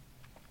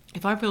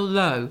 If I feel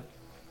low,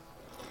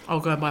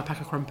 I'll go and buy a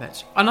pack of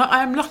crumpets. And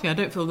I am lucky I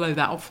don't feel low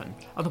that often.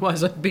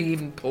 Otherwise I'd be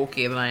even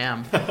porkier than I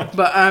am.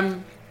 But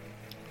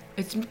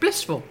it's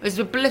blissful. It's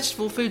a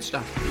blissful food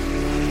stuff.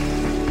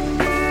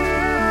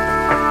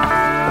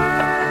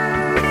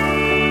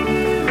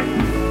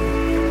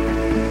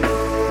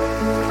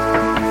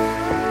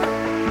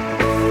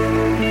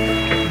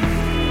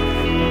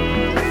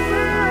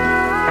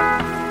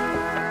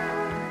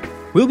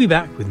 We'll be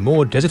back with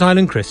more Desert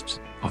Island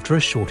Crisps after a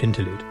short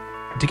interlude.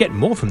 To get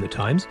more from The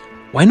Times,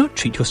 why not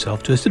treat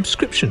yourself to a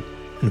subscription?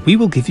 And we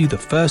will give you the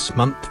first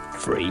month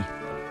free.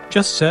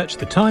 Just search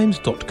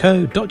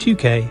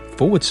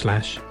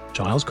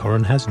thetimes.co.uk/Giles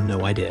Coren Has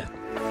No Idea.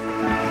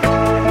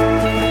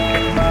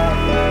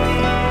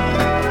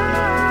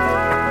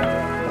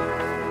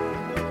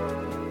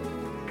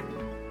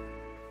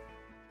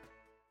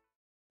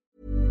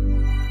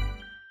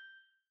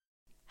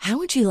 How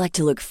would you like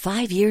to look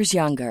 5 years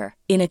younger?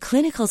 In a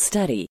clinical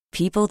study,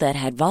 people that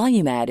had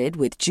volume added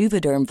with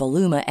Juvederm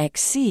Voluma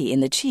XC in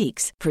the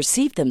cheeks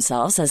perceived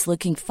themselves as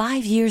looking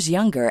 5 years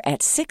younger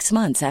at 6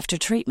 months after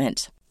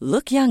treatment.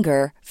 Look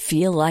younger,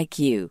 feel like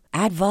you.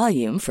 Add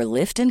volume for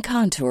lift and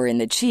contour in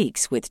the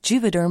cheeks with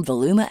Juvederm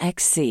Voluma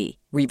XC.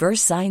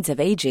 Reverse signs of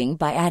aging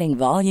by adding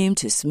volume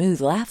to smooth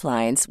laugh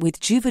lines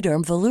with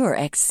Juvederm Volure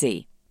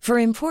XC. For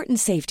important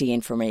safety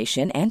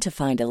information and to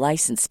find a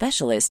licensed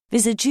specialist,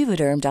 visit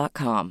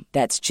Juvederm.com.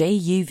 That's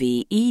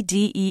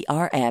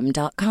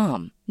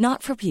JUVEDERM.com.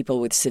 Not for people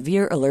with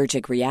severe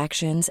allergic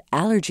reactions,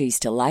 allergies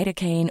to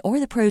lidocaine,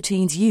 or the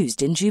proteins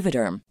used in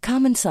Juvederm.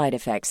 Common side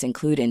effects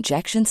include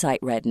injection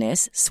site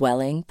redness,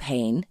 swelling,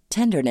 pain,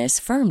 tenderness,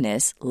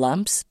 firmness,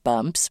 lumps,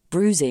 bumps,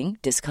 bruising,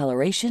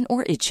 discoloration,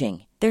 or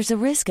itching. There's a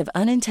risk of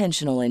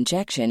unintentional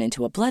injection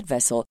into a blood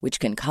vessel, which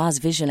can cause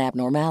vision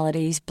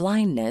abnormalities,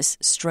 blindness,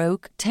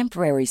 stroke,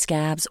 temporary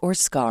scabs, or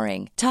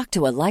scarring. Talk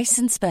to a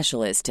licensed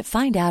specialist to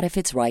find out if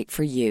it's right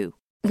for you.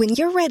 When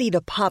you're ready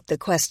to pop the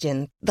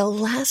question, the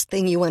last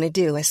thing you want to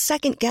do is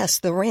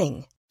second-guess the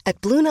ring. At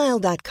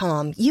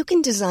BlueNile.com, you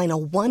can design a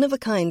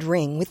one-of-a-kind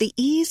ring with the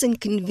ease and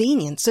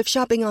convenience of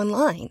shopping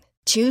online.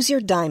 Choose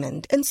your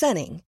diamond and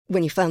setting.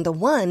 When you find the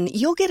one,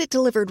 you'll get it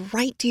delivered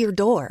right to your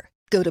door.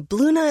 Go to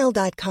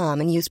BlueNile.com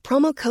and use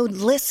promo code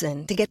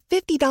LISTEN to get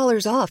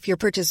 $50 off your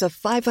purchase of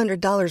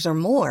 $500 or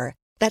more.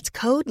 That's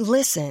code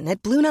LISTEN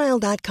at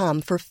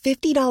BlueNile.com for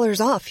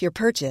 $50 off your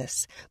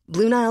purchase.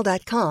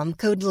 BlueNile.com,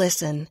 code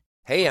LISTEN.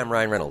 Hey, I'm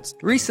Ryan Reynolds.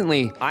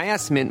 Recently, I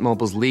asked Mint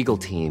Mobile's legal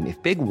team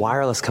if big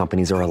wireless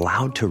companies are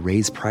allowed to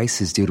raise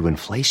prices due to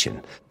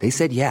inflation. They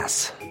said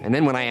yes. And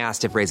then when I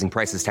asked if raising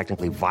prices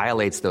technically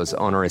violates those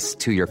onerous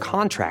 2-year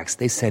contracts,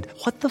 they said,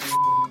 "What the f***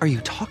 are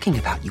you talking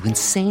about, you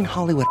insane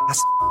Hollywood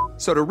ass?"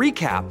 So to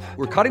recap,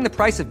 we're cutting the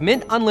price of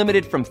Mint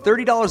Unlimited from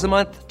 $30 a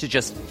month to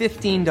just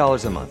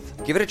 $15 a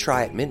month. Give it a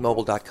try at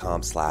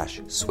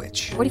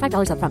mintmobile.com/switch.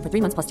 $45 up front for 3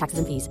 months plus taxes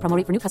and fees. Promo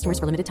rate for new customers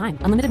for limited time.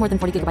 Unlimited more than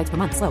 40 gigabytes per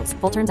month. Slows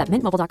full terms at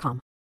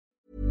mintmobile.com.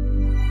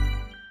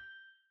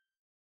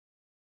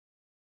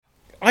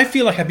 I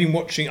feel like I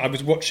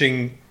was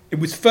watching, it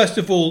was first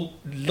of all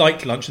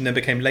light lunch and then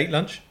became late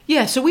lunch.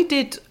 Yeah, so we'd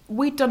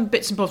done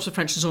bits and bobs for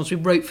French and Saunders. We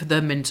wrote for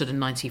them in sort of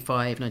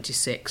 95,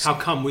 96. How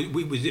come?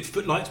 Was it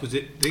Footlights? Was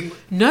it thing?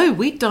 No,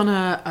 we'd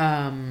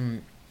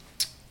done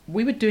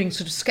we were doing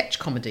sort of sketch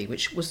comedy,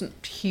 which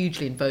wasn't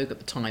hugely in vogue at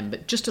the time,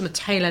 but just on the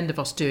tail end of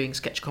us doing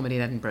sketch comedy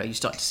in Edinburgh, you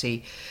start to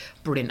see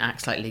brilliant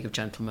acts like League of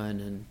Gentlemen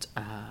and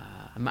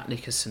Matt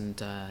Lucas and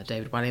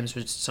David Williams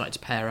were starting to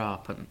pair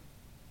up, and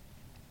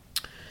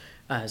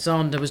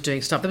Zander was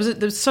doing stuff. There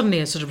was suddenly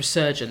a sort of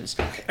resurgence.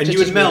 And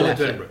you and Mel went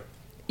to Edinburgh?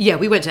 Yeah,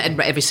 we went to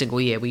Edinburgh every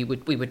single year. We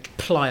would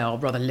ply our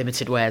rather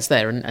limited wares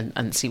there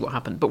and see what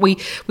happened. But we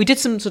did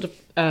some sort of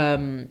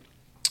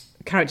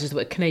characters that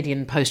were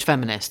Canadian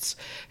post-feminists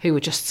who were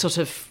just sort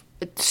of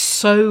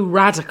so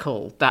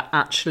radical that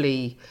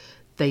actually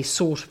they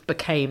sort of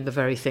became the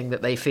very thing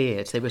that they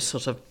feared. They were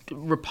sort of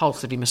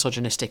repulsively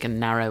misogynistic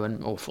and narrow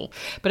and awful.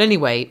 But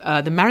anyway,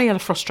 the Mariella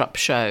Frostrup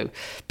show,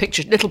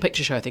 Little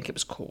Picture Show I think it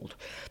was called,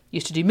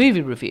 used to do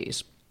movie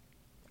reviews.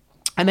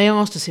 And they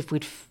asked us if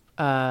we'd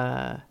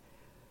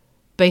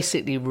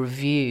basically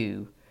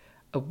review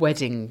a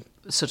wedding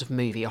sort of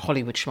movie, a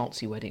Hollywood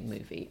schmaltzy wedding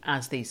movie,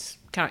 as these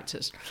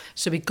characters.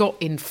 So we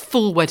got in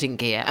full wedding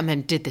gear and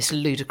then did this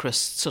ludicrous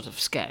sort of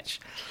sketch.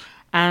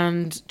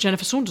 And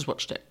Jennifer Saunders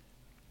watched it.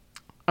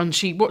 And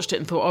she watched it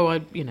and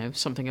thought,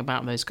 something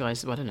about those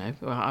guys, I don't know,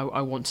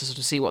 I want to sort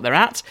of see what they're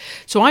at.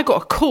 So I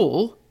got a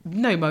call,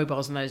 no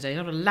mobiles in those days,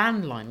 not a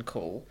landline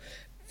call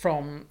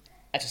from,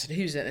 I just said,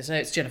 who's it? They said,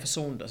 it's Jennifer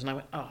Saunders. And I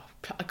went,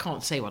 I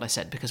can't say what I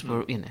said because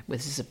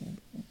this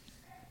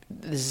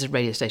is a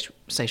radio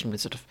station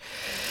with sort of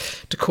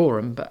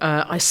decorum. But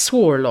I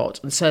swore a lot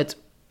and said,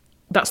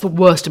 that's the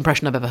worst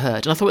impression I've ever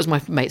heard. And I thought it was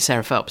my mate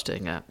Sarah Phelps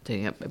doing a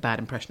bad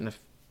impression of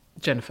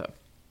Jennifer.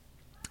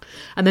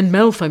 And then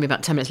Mel phoned me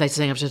about 10 minutes later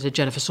saying I've just had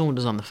Jennifer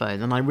Saunders on the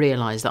phone, and I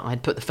realised that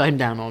I'd put the phone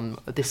down on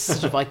this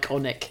sort of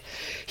iconic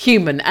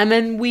human. And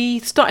then we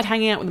started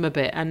hanging out with them a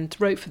bit and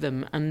wrote for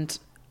them, and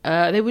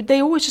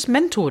they always just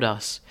mentored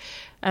us,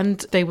 and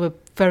they were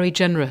very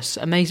generous,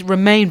 and they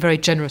remain very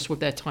generous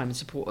with their time in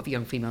support of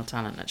young female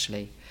talent,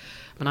 actually.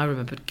 And I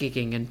remember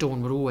gigging, and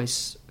Dawn would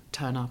always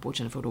turn up, or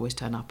Jennifer would always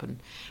turn up,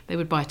 and they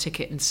would buy a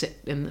ticket and sit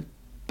in the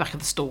back of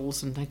the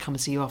stalls and they'd come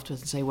and see you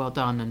afterwards and say well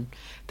done, and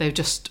they were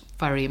just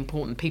very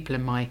important people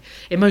in my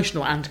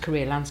emotional and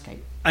career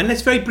landscape. And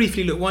let's very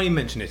briefly look, while you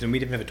mention it, and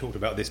we've never talked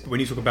about this, but when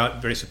you talk about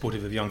very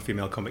supportive of young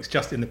female comics,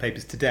 just in the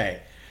papers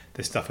today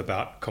there's stuff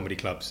about comedy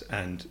clubs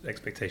and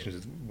expectations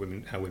of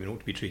women, how women ought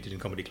to be treated in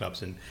comedy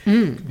clubs, and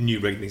new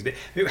regular things.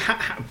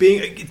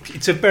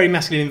 It's a very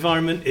masculine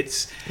environment.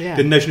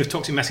 The notion of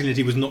toxic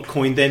masculinity was not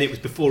coined then. It was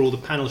before all the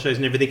panel shows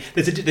and everything.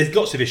 There's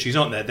lots of issues,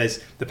 aren't there? There's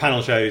the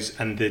panel shows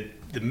and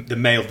the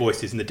male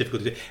voices and the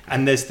difficulty,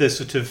 and there's the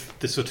sort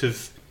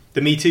of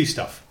the Me Too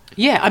stuff.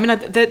 Yeah, I mean,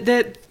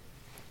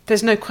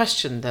 there's no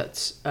question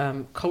that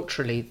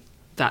culturally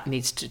that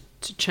needs to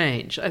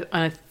change.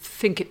 I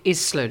think it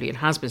is slowly, it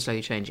has been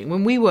slowly changing.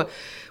 When we were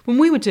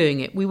doing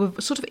it, we were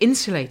sort of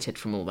insulated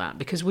from all that,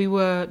 because we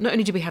were, not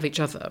only did we have each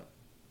other,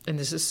 and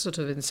there's this sort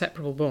of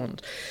inseparable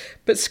bond,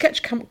 but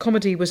sketch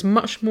comedy was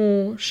much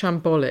more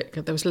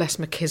shambolic. There was less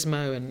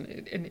machismo,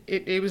 and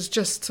it was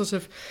just sort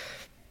of,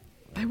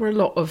 there were a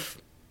lot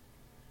of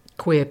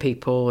queer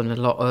people and a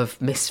lot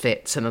of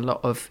misfits and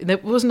there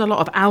wasn't a lot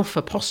of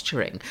alpha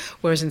posturing,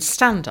 whereas in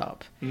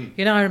stand-up,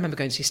 I remember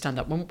going to see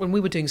stand-up when we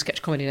were doing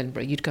sketch comedy in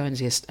Edinburgh. You'd go and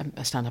see a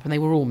stand-up, and they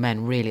were all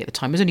men really at the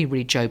time. It was only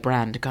really Joe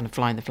Brand kind of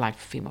flying the flag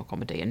for female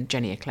comedy, and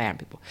Jenny Eclair and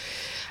people,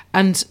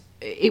 and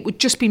it would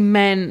just be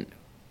men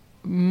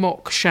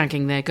mock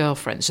shagging their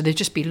girlfriends. So there'd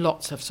just be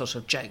lots of sort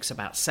of jokes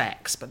about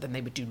sex, but then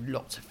they would do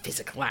lots of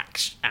physical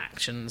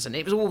actions, and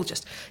it was all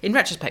just, in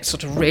retrospect,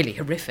 sort of really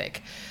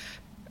horrific.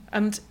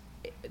 And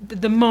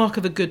the mark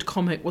of a good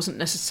comic wasn't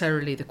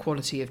necessarily the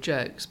quality of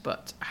jokes,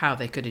 but how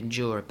they could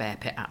endure a bear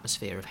pit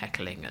atmosphere of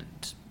heckling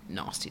and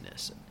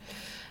nastiness.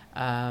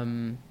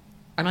 And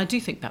I do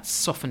think that's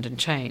softened and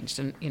changed.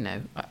 And,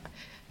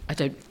 I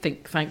don't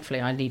think,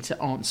 thankfully, I need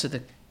to answer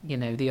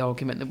the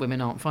argument that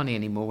women aren't funny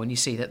anymore when you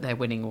see that they're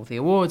winning all the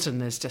awards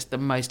and there's just the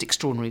most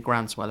extraordinary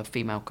groundswell of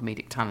female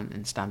comedic talent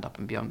in stand-up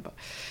and beyond. But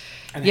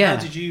And how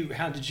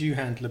did you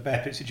handle a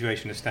bear pit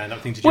situation of stand-up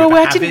thing?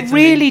 I didn't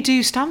really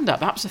do stand-up.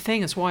 That's the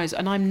thing. That's why,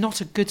 and I'm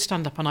not a good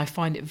stand-up, and I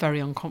find it very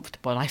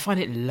uncomfortable, and I find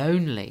it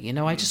lonely.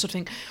 I just sort of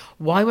think,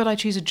 why would I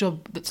choose a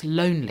job that's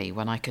lonely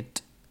when I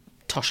could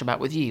tosh about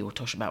with you or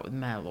tosh about with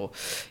Mel, or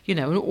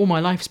all my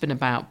life's been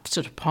about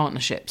sort of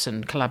partnerships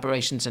and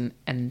collaborations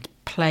and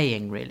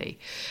playing, really,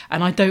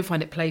 and I don't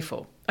find it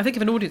playful. I think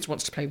if an audience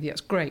wants to play with you,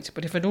 that's great.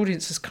 But if an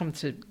audience has come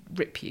to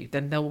rip you,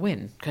 then they'll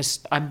win,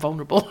 because I'm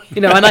vulnerable,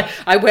 and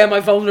I wear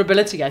my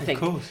vulnerability, I think,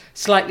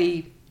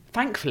 slightly,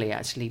 thankfully,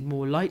 actually,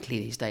 more lightly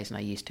these days than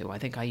I used to. I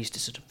think I used to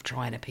sort of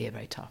try and appear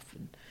very tough,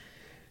 and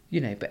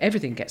but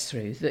everything gets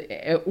through.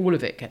 All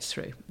of it gets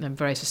through. I'm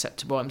very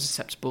susceptible. I'm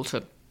susceptible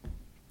to,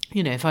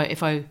 if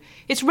I,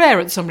 it's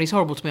rare that somebody's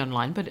horrible to me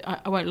online, but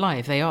I won't lie.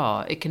 If they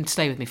are, it can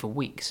stay with me for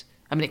weeks.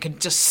 I mean, it can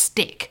just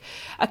stick.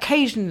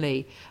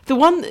 Occasionally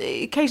someone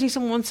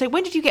will say,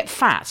 "When did you get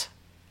fat?"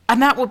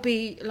 And that would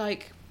be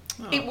like,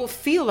 it will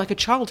feel like a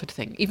childhood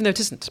thing, even though it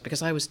isn't,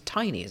 because I was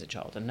tiny as a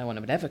child and no one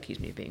would ever accuse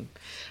me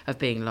of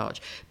being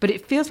large. But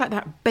it feels like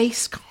that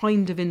base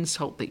kind of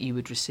insult that you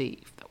would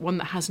receive, one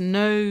that has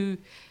no,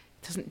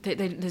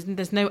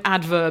 there's no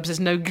adverbs, there's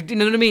no, you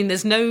know what I mean?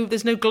 There's no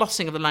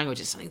glossing of the language.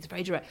 It's something that's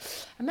very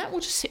direct, and that will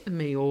just sit with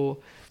me.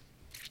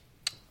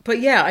 But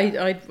yeah,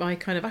 I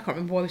can't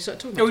remember why we started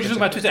talking about. We were just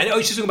talking about Twitter. I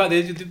was just talking about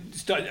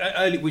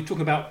early. We were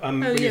talking about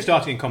when you're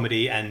starting in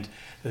comedy and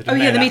the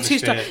Me Too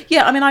stuff.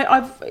 Yeah, I mean,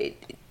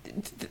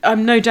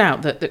 I'm no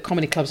doubt that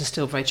comedy clubs are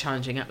still very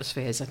challenging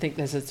atmospheres. I think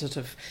there's a sort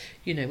of,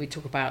 we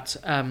talk about,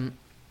 and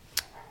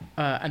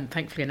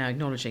thankfully are now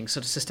acknowledging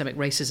sort of systemic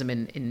racism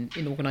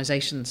in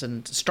organisations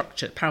and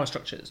power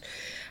structures.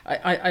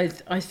 I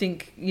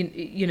think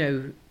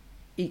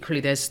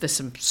equally there's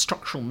some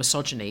structural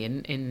misogyny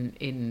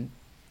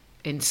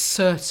in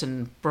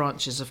certain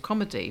branches of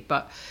comedy,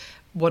 but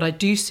what I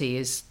do see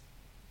is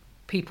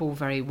people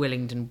very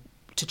willing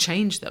to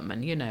change them,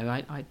 and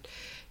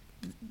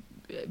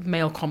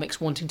male comics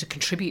wanting to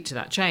contribute to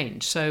that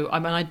change. So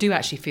I do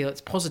actually feel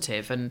it's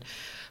positive, and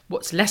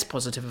what's less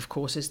positive, of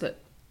course, is that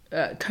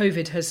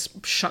COVID has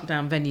shut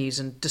down venues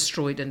and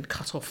destroyed and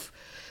cut off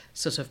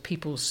sort of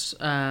people's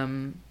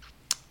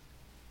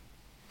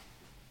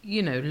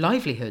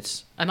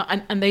livelihoods,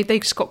 and they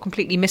just got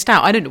completely missed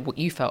out. I don't know what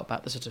you felt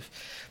about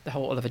the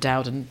whole Oliver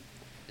Dowden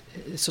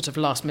sort of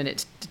last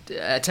minute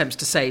attempts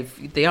to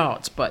save the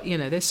arts, but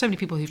there's so many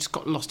people who've just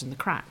got lost in the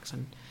cracks,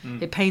 and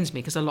it pains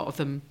me because a lot of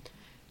them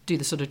do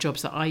the sort of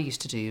jobs that I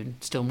used to do and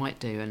still might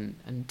do,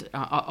 and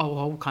our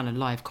whole kind of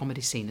live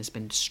comedy scene has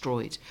been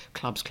destroyed,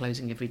 clubs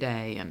closing every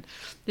day, and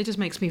it just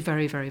makes me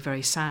very, very,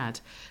 very sad,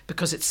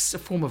 because it's a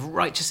form of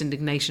righteous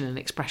indignation and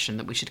expression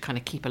that we should kind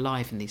of keep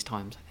alive in these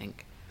times, I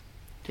think.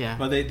 Yeah.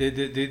 Well,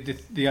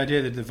 the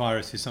idea that the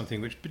virus is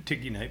something which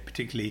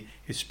particularly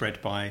is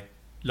spread by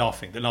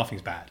laughing. That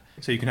laughing's bad,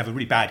 so you can have a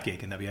really bad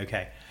gig and that'll be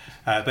okay.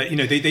 But they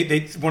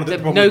one of the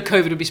problems. No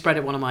COVID would be spread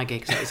at one of my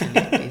gigs. That was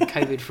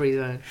COVID-free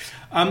zone.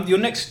 Your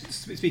next,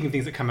 speaking of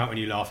things that come out when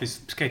you laugh,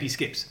 is KP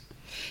Skips.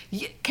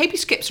 Yeah, KP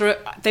Skips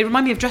they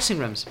remind me of dressing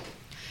rooms.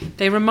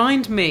 They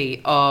remind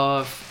me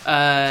of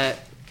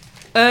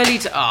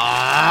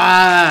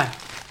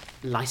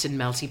light and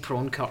melty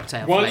prawn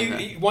cocktail. While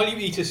you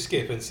eat a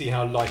skip and see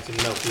how light and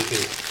melty it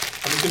is,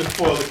 I'm just going to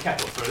boil the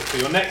kettle for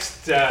your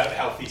next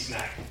healthy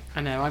snack. I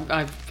know,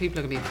 people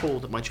are going to be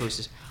appalled at my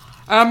choices.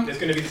 There's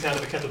going to be the sound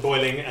of the kettle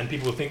boiling, and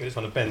people will think that it's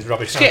one of Ben's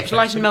rubbish. Skips,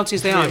 light and melty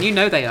as they are, and you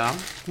know they are,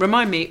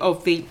 remind me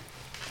of the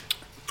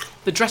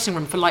dressing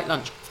room for light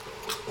lunch.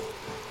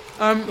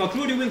 Well,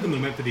 Claudia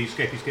Winkleman went for these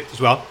Scapy Skips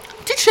as well.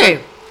 Did she?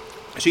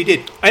 She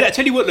did. I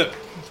tell you what, look,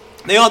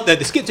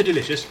 the Skips are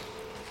delicious.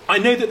 I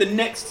know that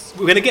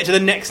we're going to get to the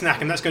next snack,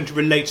 and that's going to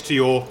relate to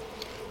your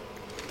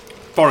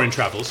foreign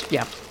travels.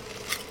 Yeah.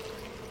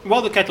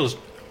 While the kettle's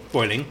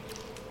boiling,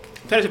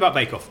 tell us about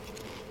Bake Off.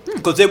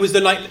 Because there was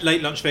the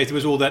late lunch phase, there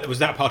was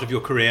that part of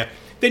your career.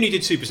 Then you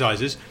did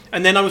Supersizers,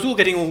 and then I was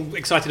getting all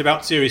excited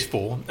about Series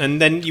 4,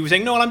 and then you were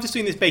saying, no, well, I'm just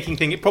doing this baking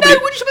thing. It probably... No,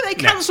 what did you mean they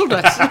cancelled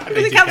us?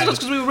 They cancelled us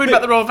because we were rude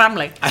about the royal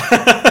family.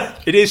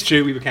 It is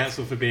true, we were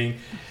cancelled for being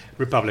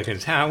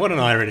Republicans. What an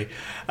irony.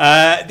 No,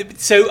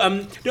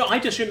 I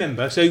just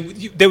remember,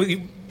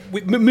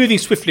 moving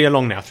swiftly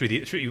along now through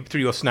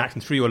your snacks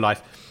and through your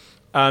life,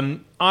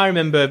 I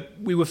remember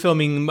we were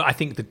filming, I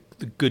think, the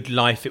Good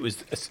Life. It was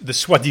the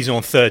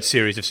soi-disant third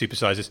series of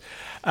Supersizers,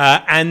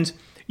 and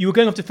you were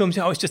going off to film.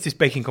 It's just this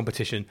baking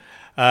competition.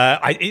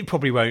 It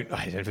probably won't.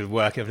 I don't know if it'll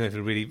work. I don't know if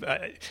it'll really.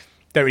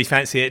 Don't really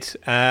fancy it,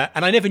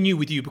 and I never knew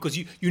with you because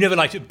you never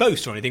liked to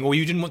boast or anything, or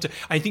you didn't want to.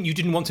 I think you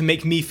didn't want to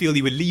make me feel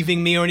you were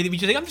leaving me or anything. You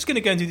just think I'm just going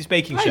to go and do this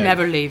baking show. I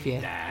never leave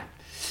you. Nah.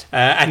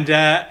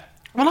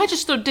 Well, I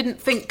just didn't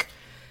think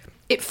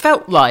it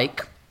felt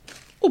like,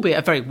 albeit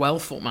a very well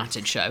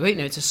formatted show. You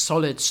know, it's a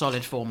solid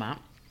format.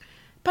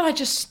 But I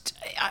just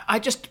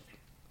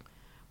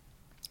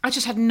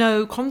had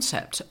no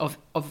concept of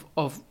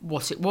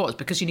what it was,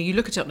 because you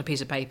look at it on a piece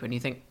of paper and you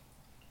think,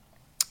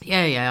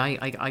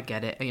 I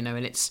get it, and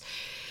it's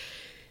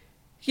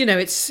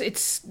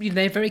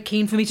they're very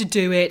keen for me to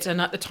do it, and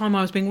at the time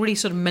I was being really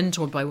sort of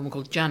mentored by a woman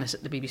called Janice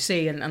at the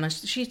BBC, and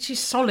she's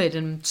solid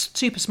and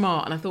super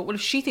smart, and I thought, well,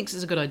 if she thinks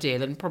it's a good idea,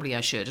 then probably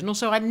I should. And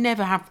also, I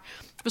never have.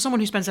 For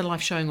someone who spends their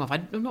life showing off,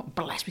 I'm not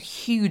blessed with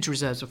huge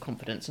reserves of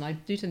confidence, and I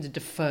do tend to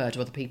defer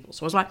to other people.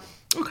 So I was like,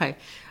 okay,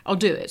 I'll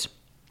do it.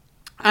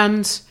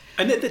 And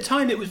at the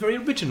time, it was very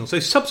original.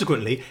 So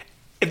subsequently,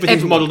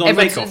 everything's modelled on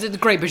Bake Off. The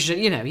Great British,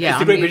 yeah. It's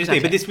the Great British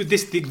thing. But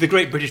the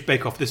Great British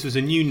Bake Off, this was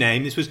a new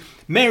name. This was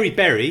Mary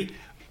Berry,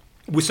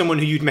 was someone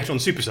who you'd met on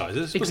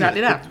Supersizers.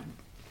 Exactly that.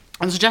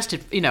 And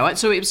suggested,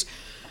 so it was...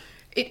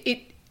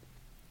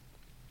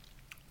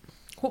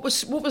 What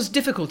was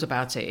difficult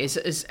about it is,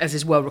 as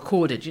is well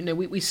recorded,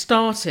 we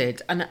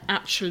started, and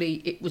actually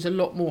it was a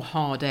lot more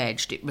hard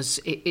edged.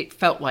 It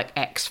felt like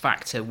X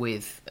Factor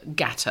with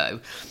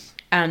Gatto,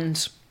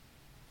 and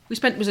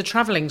it was a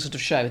travelling sort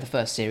of show, the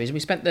first series, and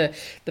we spent the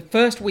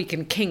first week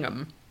in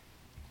Kingham,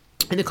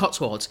 in the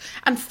Cotswolds,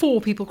 and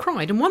 4 people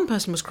cried, and one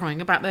person was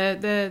crying about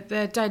their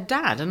dead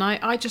dad, and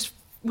I just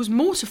was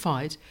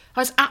mortified. I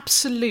was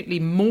absolutely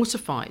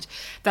mortified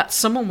that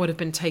someone would have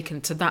been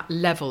taken to that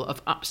level of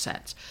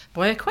upset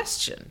by a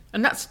question.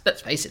 And let's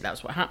face it,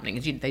 that's what's happening.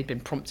 They'd been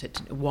prompted,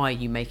 why are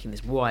you making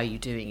this? Why are you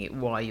doing it?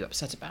 Why are you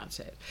upset about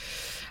it?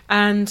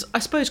 And I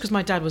suppose because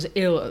my dad was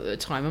ill at the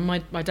time, and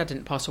my dad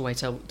didn't pass away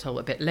till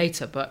a bit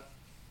later, but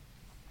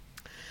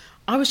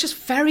I was just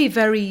very,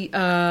 very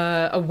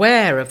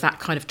aware of that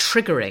kind of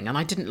triggering, and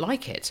I didn't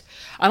like it.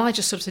 And I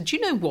just sort of said, you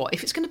know what,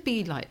 if it's going to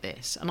be like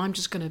this, and I'm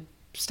just going to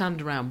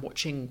stand around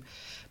watching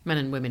men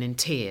and women in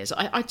tears,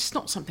 it's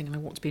not something I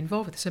want to be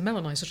involved with. So Mel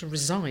and I sort of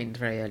resigned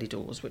very early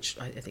doors, which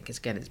I think is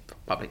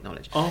public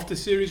knowledge. After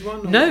Series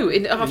 1? No,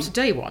 after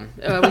day 1.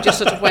 We just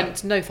sort of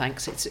went, no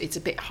thanks, it's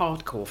a bit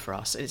hardcore for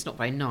us, and it's not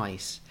very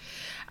nice.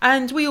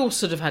 And we all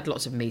sort of had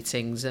lots of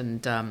meetings,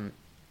 and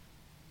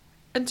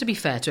to be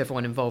fair to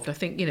everyone involved, I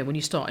think, when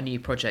you start a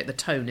new project, the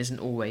tone isn't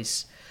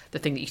always the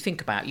thing that you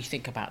think about. You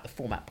think about the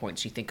format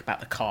points, you think about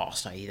the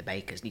cast, i.e. the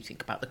bakers, and you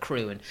think about the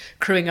crew and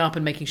crewing up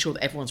and making sure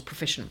that everyone's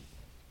proficient.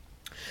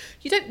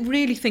 You don't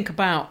really think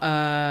about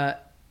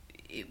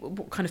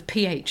what kind of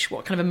pH,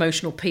 what kind of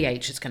emotional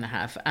pH it's going to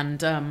have.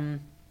 And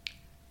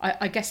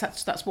I guess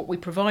that's what we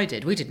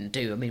provided. We didn't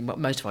do,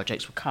 most of our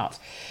jokes were cut.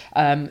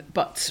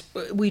 But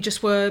we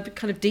just were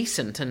kind of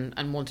decent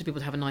and wanted people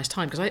to have a nice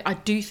time. Because I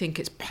do think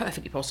it's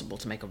perfectly possible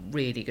to make a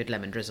really good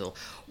lemon drizzle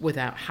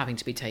without having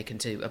to be taken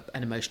to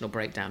an emotional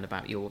breakdown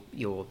about your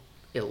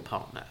ill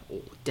partner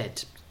or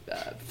dead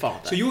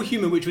father. So your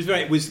humour, which was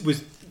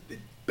was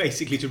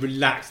basically to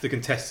relax the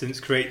contestants,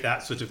 create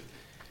that sort of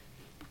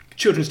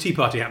children's tea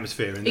party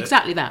atmosphere.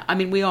 Exactly that.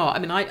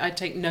 I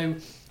take no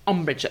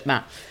umbrage at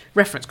that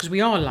reference, because we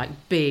are like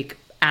big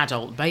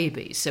adult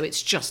babies, so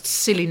it's just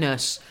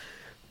silliness,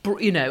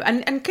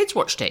 and kids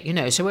watched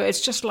it, so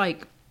it's just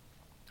like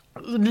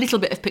a little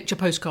bit of picture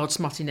postcard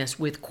smuttiness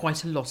with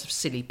quite a lot of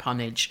silly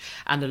punnage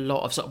and a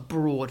lot of sort of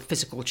broad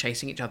physical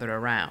chasing each other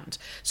around,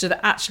 so that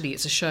actually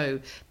it's a show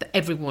that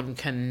everyone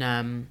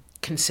can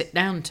sit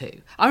down to.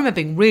 I remember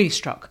being really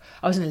struck.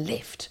 I was in a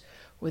lift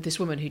with this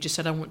woman who just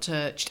said, I want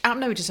to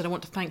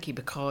thank you,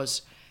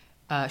 because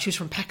she was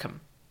from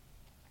Peckham.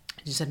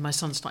 She said, my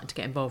son's starting to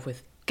get involved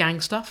with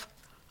gang stuff,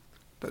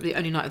 but the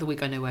only night of the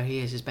week I know where he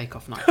is Bake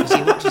Off night, because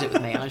he watches it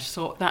with me. And I just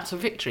thought, that's a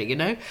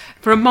victory,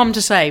 For a mum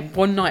to say,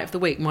 one night of the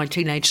week, my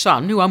teenage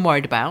son, who I'm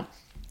worried about,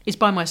 is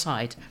by my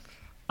side.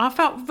 I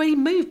felt really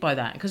moved by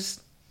that,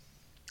 because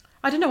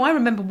I don't know, I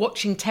remember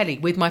watching telly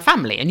with my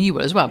family, and you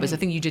were as well, because I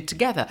think you did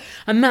together.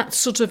 And that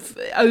sort of,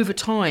 over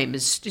time,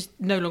 is just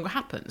no longer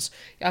happens.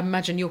 I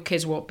imagine your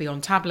kids will be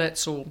on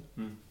tablets or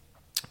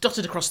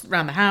dotted across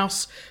around the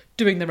house,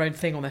 doing their own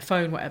thing on their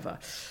phone, whatever.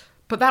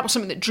 But that was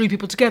something that drew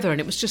people together,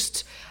 and it was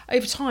just,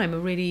 over time, a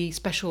really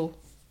special...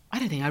 I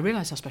don't think I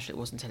realised how special it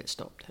was until it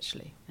stopped,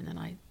 actually. And then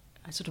I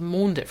sort of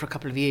mourned it for a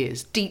couple of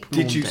years. Did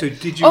you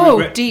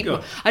regret... deep.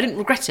 I didn't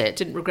regret it.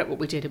 Didn't regret what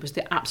we did. It was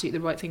absolutely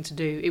the right thing to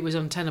do. It was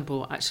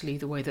untenable, actually,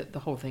 the way that the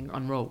whole thing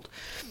unrolled.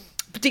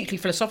 Particularly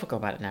philosophical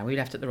about it now. We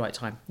left at the right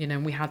time,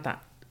 and we had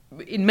that.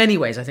 In many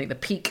ways, I think, the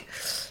peak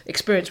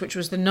experience, which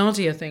was the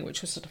Nadia thing, which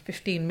was sort of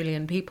 15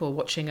 million people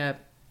watching a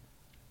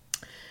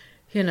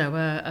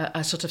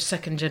sort of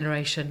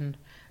second-generation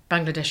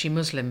Bangladeshi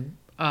Muslim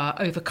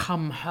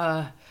overcome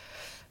her...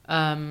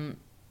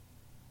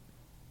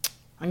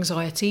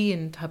 anxiety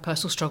and her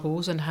personal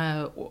struggles and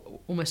her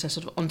almost a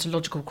sort of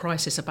ontological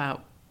crisis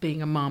about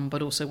being a mum,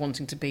 but also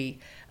wanting to be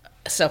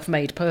a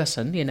self-made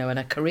person, and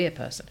a career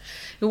person.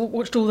 We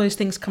watched all those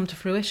things come to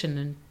fruition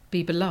and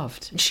be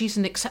beloved. And she's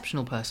an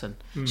exceptional person.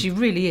 She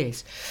really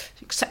is.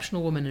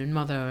 Exceptional woman and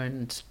mother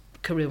and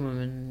career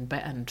woman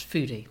and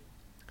foodie.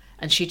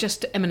 And she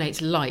just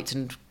emanates light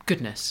and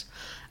goodness.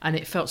 And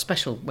it felt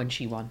special when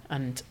she won.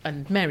 And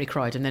Mary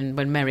cried. And then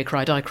when Mary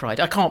cried, I cried.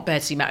 I can't bear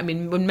to see Mary. I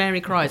mean, when Mary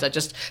cries,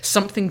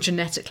 something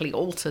genetically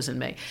alters in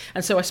me.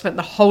 And so I spent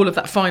the whole of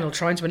that final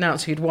trying to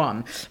announce who'd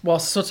won,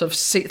 whilst sort of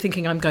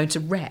thinking I'm going to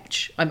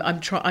retch.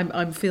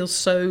 I feel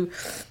so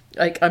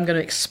like I'm going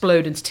to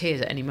explode into tears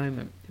at any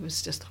moment. It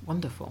was just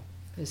wonderful.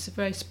 It's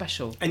very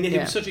special. And yet it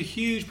was such a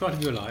huge part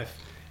of your life.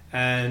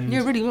 And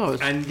it really was.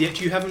 And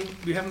yet you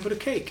haven't put a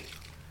cake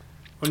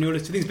on your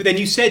list of things. But then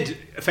you said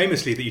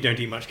famously that you don't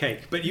eat much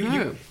cake. But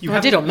you I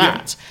did on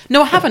that.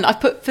 No, I haven't. I've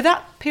put, for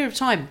that period of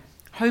time,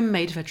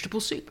 homemade vegetable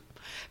soup.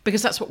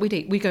 Because that's what we'd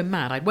eat. We go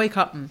mad. I'd wake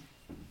up and,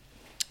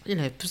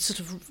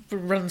 sort of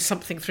run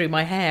something through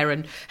my hair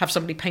and have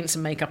somebody paint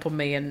some makeup on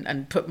me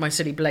and put my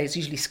silly blazer,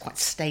 usually quite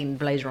stained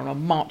blazer on. I'll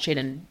march in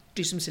and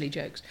do some silly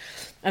jokes.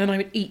 And then I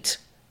would eat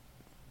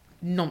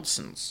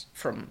nonsense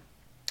from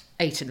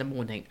 8 in the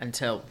morning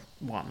until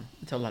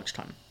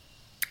lunchtime.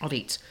 I'd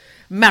eat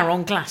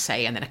marron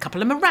glacé and then a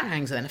couple of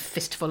meringues and then a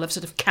fistful of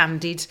sort of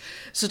candied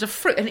sort of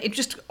fruit, and it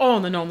just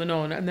on and on and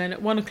on. And then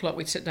at 1 o'clock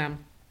we'd sit down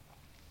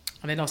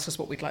and they'd ask us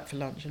what we'd like for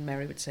lunch, and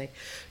Mary would say,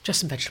 just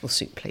some vegetable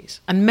soup,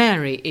 please. And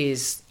Mary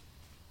is,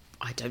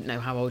 I don't know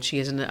how old she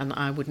is, and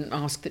I wouldn't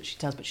ask that she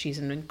does, but she's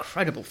an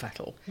incredible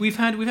fettle. We've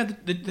had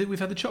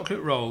the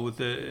chocolate roll with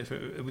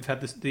we've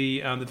had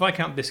the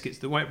Viscount biscuits,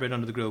 the white bread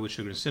under the grill with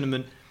sugar and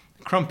cinnamon,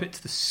 the crumpets,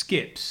 the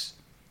skips,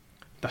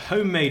 the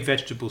homemade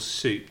vegetable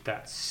soup.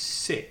 That's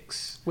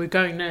 6. We're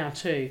going now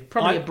too,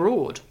 probably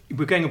abroad.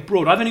 We're going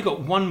abroad. I've only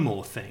got one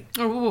more thing.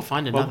 Oh, we'll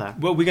find another.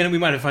 Well, we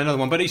might have to find another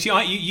one. But you see,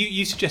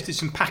 you suggested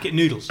some packet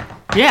noodles.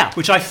 Yeah,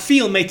 which I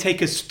feel may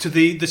take us to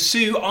the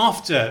Sue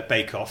after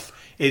Bake Off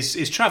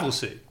is Travel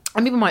Sue.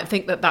 And people might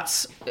think that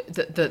that's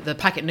the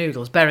packet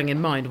noodles, bearing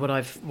in mind what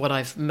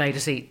I've made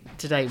us eat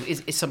today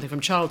is something from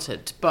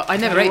childhood. But I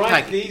never ate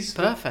packet. These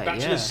perfect,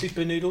 Bachelor's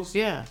super noodles.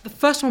 Yeah. The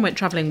first one we went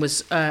travelling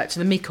was to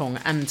the Mekong,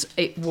 and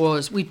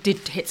we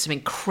did hit some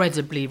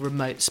incredibly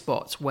remote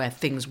spots where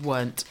things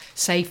weren't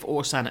safe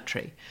or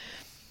sanitary.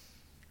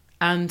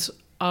 And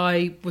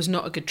I was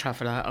not a good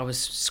traveller. I was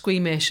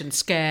squeamish and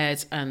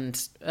scared,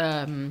 and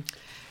there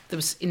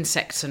was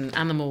insects and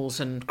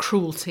animals and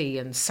cruelty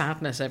and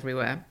sadness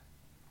everywhere.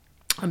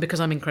 And because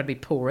I'm incredibly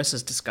porous,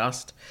 as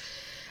discussed,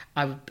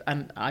 I would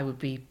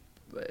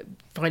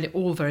find it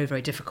all very,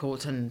 very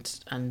difficult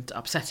and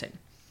upsetting.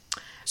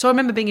 So I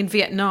remember being in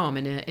Vietnam,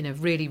 in a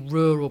really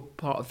rural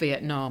part of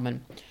Vietnam,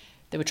 and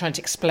they were trying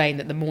to explain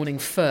that the morning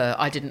pho,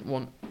 I didn't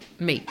want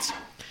meat,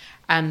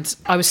 and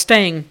I was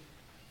staying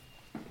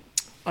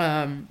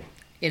in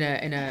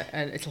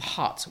a little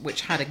hut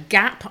which had a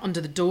gap under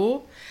the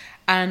door.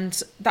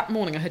 And that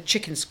morning I heard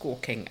chicken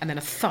squawking and then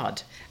a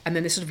thud and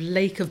then this sort of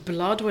lake of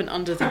blood went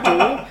under the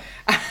door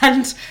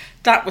and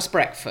that was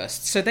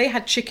breakfast. So they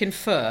had chicken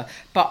pho,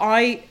 but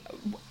I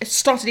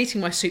started eating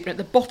my soup and at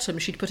the bottom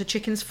she'd put a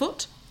chicken's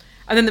foot.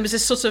 And then there was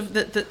this sort of,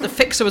 the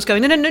fixer was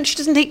going, no, she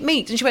doesn't eat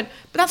meat. And she went,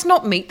 but that's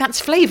not meat, that's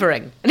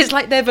flavouring. And it's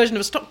like their version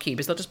of a stock cube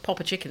is they'll just pop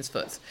a chicken's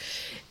foot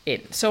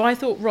in. So I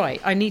thought, right,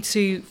 I need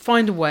to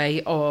find a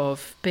way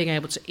of being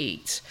able to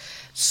eat.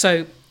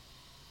 So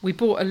we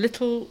bought a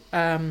little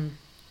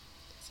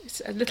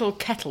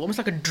kettle, almost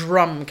like a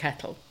drum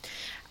kettle,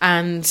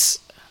 and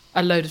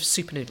a load of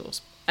super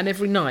noodles. And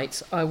every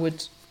night I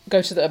would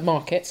go to the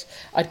market.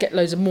 I'd get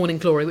loads of Morning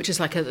Glory, which is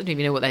like I don't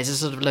even know what that is. It's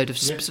a sort of load of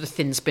sort of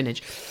thin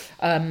spinach,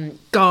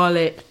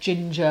 garlic,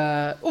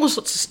 ginger, all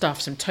sorts of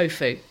stuff. Some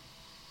tofu.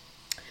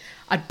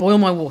 I'd boil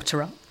my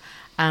water up,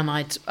 and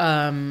I'd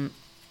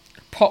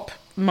pop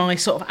my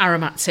sort of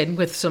aromats in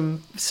with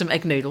some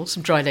egg noodles,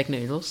 some dried egg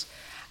noodles.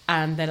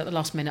 And then at the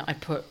last minute, I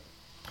put,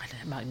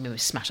 maybe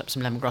smash up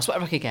some lemongrass,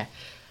 whatever I could get.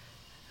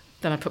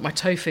 Then I put my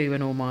tofu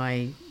and all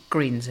my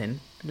greens in,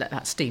 and let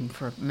that steam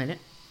for a minute.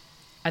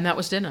 And that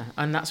was dinner,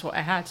 and that's what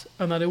I had.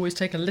 And I'd always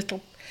take a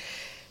little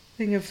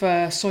thing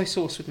of soy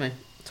sauce with me.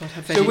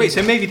 So wait,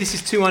 so maybe this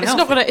is too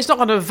unhealthy. It's not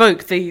gonna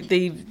evoke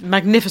the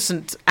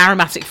magnificent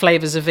aromatic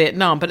flavours of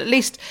Vietnam, but at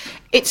least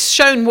it's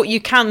shown what you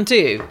can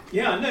do.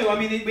 Yeah, no, I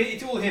mean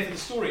it's all here for the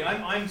story. I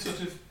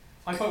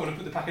quite want to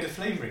put the packet of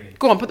flavouring in.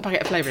 Go on, put the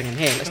packet of flavouring in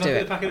here. Let's do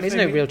it. There's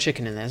no real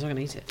chicken in there, so I'm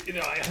going to eat it. You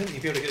know, I don't think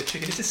you'll be able to get a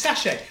chicken. It's a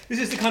sachet. This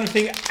is the kind of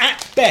thing,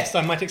 at best,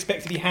 I might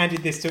expect to be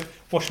handed this to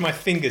wash my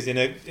fingers in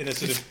a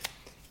sort of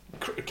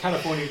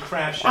Californian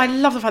crab shape. I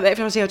love the fact that every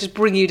time I see, I just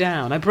bring you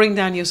down. I bring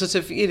down your sort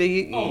of,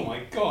 oh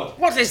my God!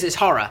 What is this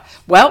horror?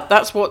 Well,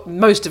 that's what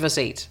most of us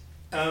eat.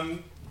 How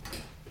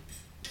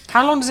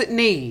long does it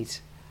need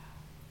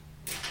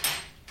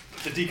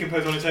to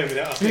decompose on its own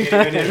without us getting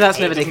anywhere near it? That's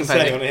never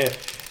decomposing. On here.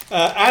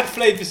 Add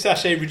flavour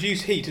sachet,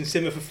 reduce heat and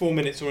simmer for 4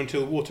 minutes or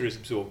until water is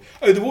absorbed.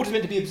 Oh, the water's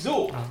meant to be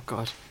absorbed. Oh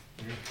God.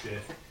 Yeah.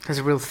 There's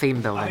a real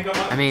theme building.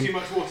 I mean, too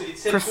much water.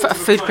 For a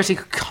food critic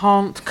who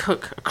can't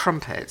cook a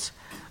crumpet,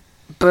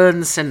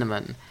 burns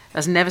cinnamon,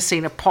 has never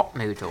seen a pot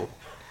noodle,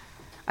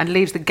 and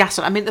leaves the gas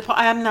on. I mean,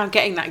 I am now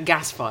getting that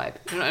gas vibe.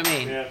 You know what I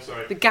mean? Yeah,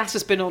 sorry. The gas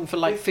has been on for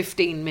like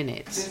 15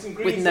 minutes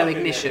with no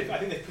ignition. I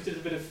think they've put in a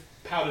bit of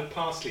powdered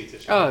parsley to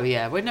try. Oh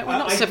yeah, we're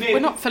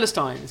not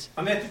Philistines.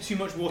 I may have put too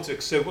much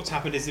water. So what's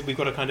happened is that we've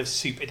got a kind of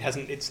soup.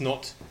 It's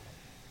not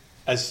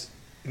as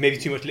maybe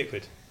too much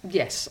liquid.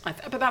 Yes,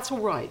 but that's all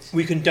right.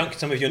 We can dunk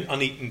some of your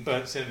uneaten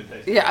burnt cinnamon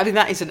paste. Yeah, I think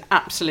that is an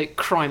absolute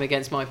crime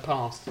against my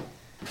past.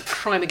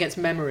 Crime against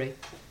memory.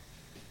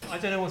 I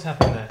don't know what's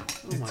happened there.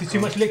 Too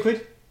much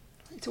liquid?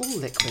 It's all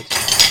liquid.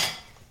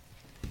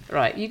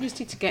 Right, you just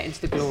need to get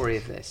into the glory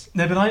of this.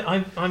 No, but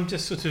I'm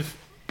just sort of...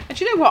 And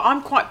do you know what?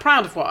 I'm quite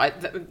proud of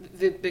what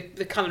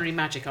the culinary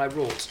magic I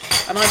wrought.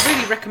 And I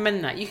really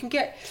recommend that.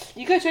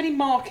 You go to any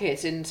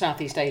market in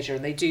Southeast Asia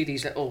and they do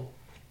these little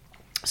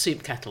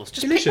soup kettles.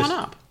 Just delicious. Pick one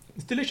up.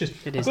 It's delicious.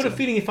 I've got a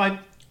feeling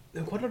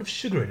there's quite a lot of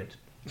sugar in it.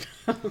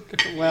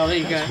 Well, there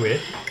you go. That's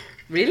weird.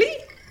 Really?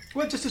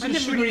 Well, just a sort of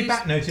sugary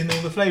back note in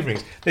all the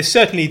flavourings.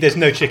 There's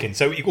no chicken,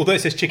 so although it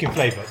says chicken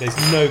flavour, there's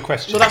no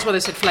question. Well, that's why they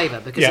said flavour,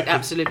 because it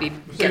absolutely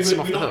gets them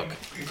off the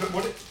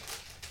hook.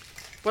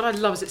 What I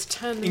love is it's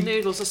turned the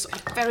noodles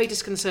a very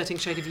disconcerting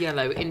shade of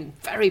yellow in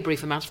very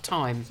brief amount of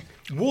time.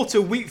 Water,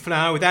 wheat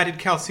flour with added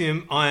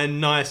calcium, iron,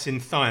 niacin,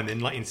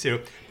 thiamine, like in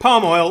syrup.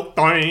 Palm oil,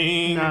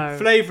 doing. No.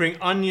 Flavouring,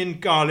 onion,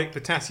 garlic,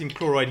 potassium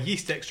chloride,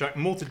 yeast extract,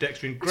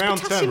 maltodextrin,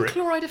 ground potassium turmeric.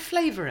 Potassium chloride a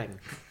flavouring?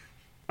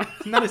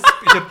 No, it's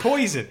a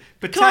poison.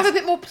 Can I have a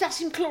bit more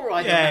potassium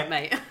chloride on that,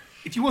 mate?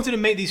 If you wanted to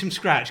make these from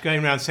scratch,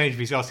 going around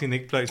Sainsbury's asking the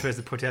blokes where's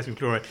the potassium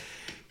chloride,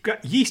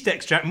 yeast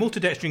extract,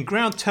 maltodextrin,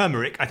 ground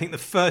turmeric, I think the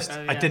first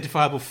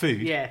identifiable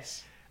food.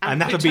 Yes. And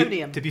that'll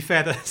be, to be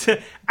fair, that's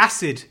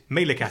acid,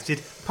 malic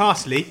acid,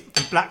 parsley,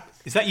 and black...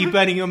 Is that you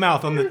burning your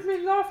mouth on the... You've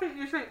been laughing,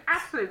 you're saying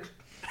acid.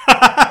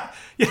 Yeah,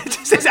 it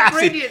says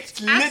acid. It's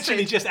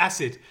literally just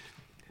acid.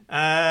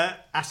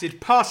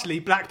 Acid, parsley,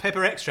 black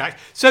pepper extract.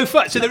 So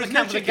there is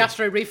no chicken. The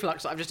gastro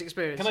reflux that I've just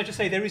experienced. Can I just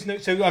say there is no?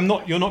 So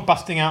you're not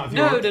busting out of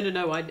your.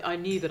 No. I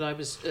knew that I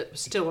was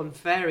still on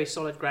very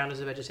solid ground as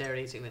a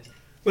vegetarian eating this.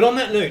 Well, on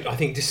that note, I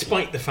think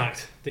despite the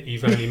fact that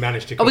you've only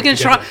managed to, are we going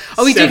to try?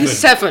 Are we doing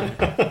 7?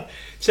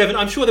 7.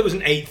 I'm sure there was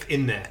an 8th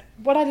in there.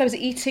 What I love is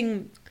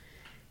eating.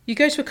 You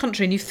go to a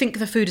country and you think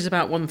the food is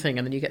about one thing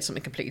and then you get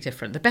something completely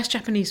different. The best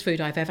Japanese food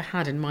I've ever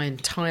had in my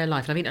entire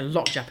life, and I've eaten a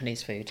lot of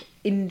Japanese food,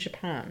 in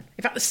Japan.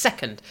 In fact,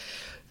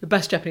 the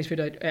best Japanese food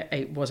I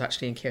ate was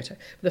actually in Kyoto.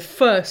 The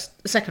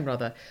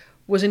second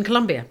was in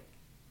Colombia.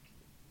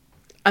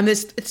 And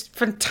it's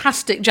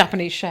fantastic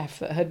Japanese chef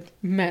that had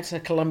met a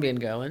Colombian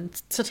girl and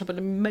set up an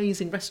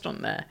amazing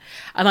restaurant there.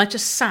 And I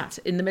just sat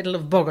in the middle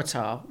of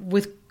Bogota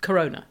with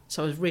Corona.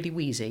 So I was really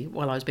wheezy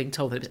while I was being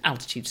told that it was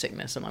altitude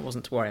sickness and I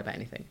wasn't to worry about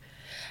anything.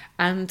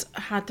 And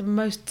had the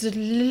most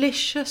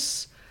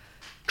delicious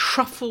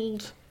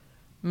truffled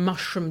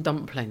mushroom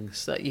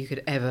dumplings that you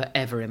could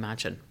ever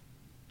imagine.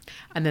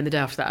 And then the day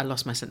after that, I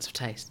lost my sense of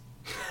taste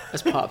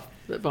as part of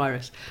the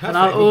virus. And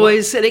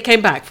it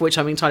came back, for which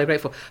I'm entirely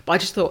grateful. But I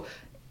just thought,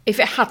 if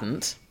it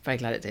hadn't, very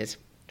glad it did,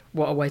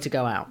 what a way to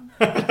go out.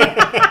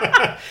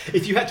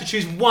 If you had to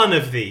choose one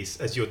of these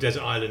as your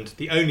desert island,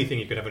 the only thing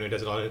you could have on your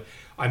desert island,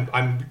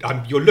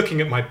 you're looking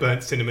at my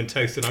burnt cinnamon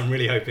toast, and I'm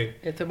really hoping.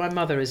 My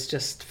mother is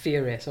just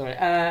furious. All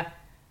right.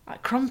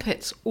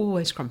 Crumpets,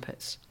 always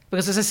crumpets.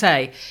 Because as I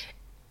say,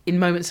 in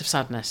moments of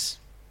sadness,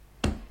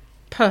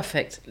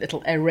 perfect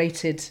little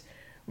aerated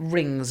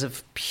rings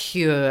of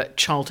pure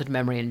childhood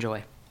memory and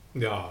joy.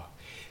 Yeah.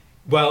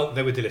 Well,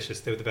 they were delicious.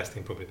 They were the best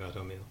thing probably about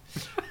our meal.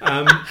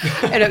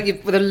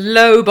 With a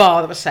low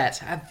bar that was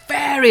set, a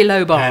very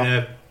low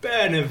bar.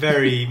 And a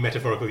very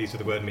metaphorical use of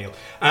the word meal.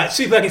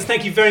 Sue Perkins,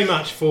 thank you very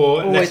much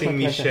for letting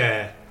me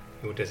share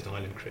your Desert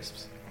Island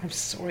crisps. I'm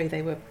sorry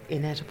they were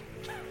inedible.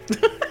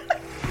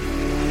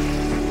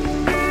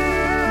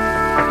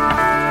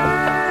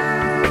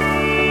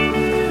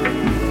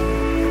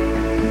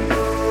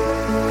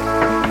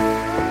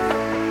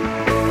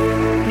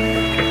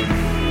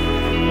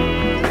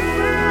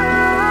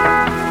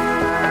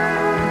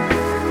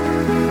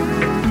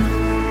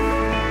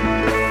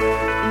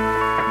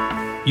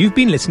 You've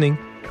been listening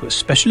to a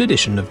special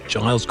edition of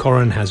Giles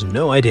Corran Has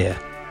No Idea,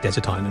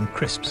 Desert Island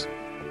Crisps.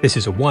 This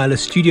is a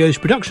Wireless Studios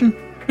production,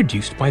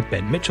 produced by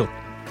Ben Mitchell.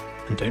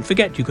 And don't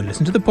forget, you can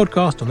listen to the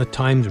podcast on the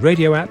Times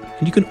Radio app,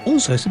 and you can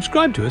also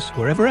subscribe to us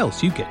wherever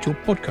else you get your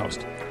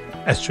podcast.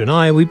 Esther and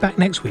I will be back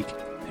next week,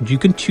 and you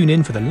can tune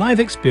in for the live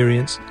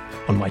experience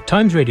on my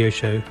Times Radio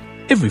show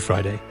every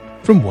Friday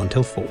from 1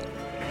 till 4.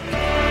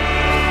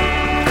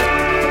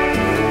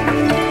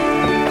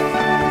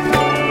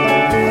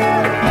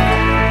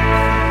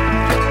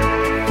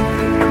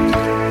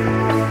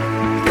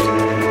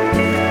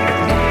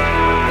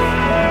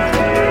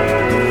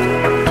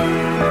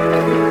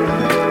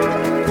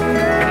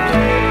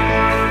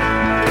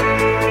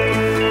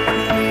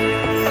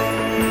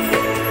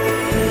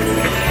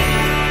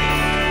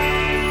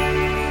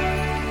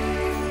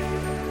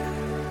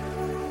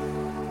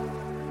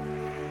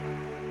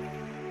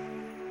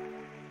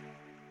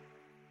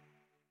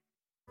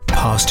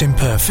 Past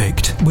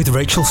Imperfect with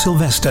Rachel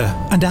Sylvester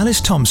and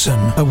Alice Thompson,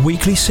 a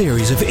weekly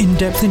series of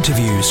in-depth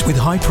interviews with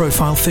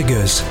high-profile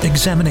figures,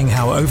 examining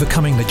how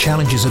overcoming the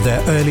challenges of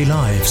their early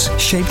lives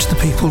shaped the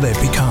people they've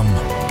become.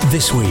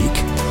 This week,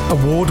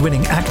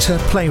 award-winning actor,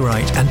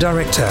 playwright and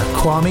director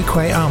Kwame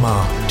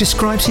Kwei-Armah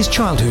describes his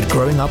childhood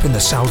growing up in the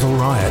Southall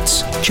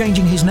riots,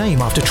 changing his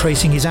name after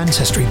tracing his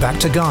ancestry back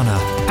to Ghana,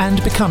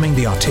 and becoming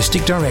the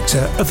artistic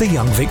director of the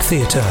Young Vic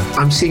Theatre.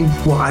 I'm seeing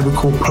what I would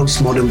call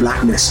postmodern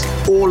blackness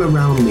all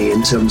around me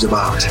in terms of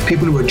art.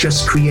 People who are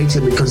just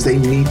creating because they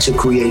need to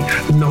create,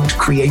 not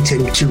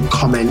creating to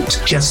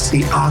comment. Just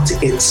the art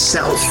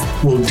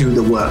itself will do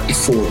the work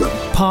for them.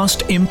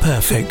 Past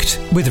Imperfect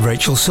with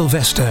Rachel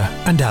Sylvester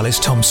and Alice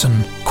Thompson.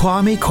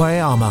 Kwame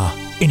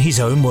Kwei-Armah, in his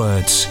own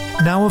words.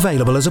 Now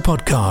available as a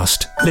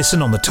podcast.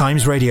 Listen on the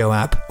Times Radio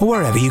app or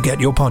wherever you get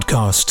your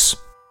podcasts.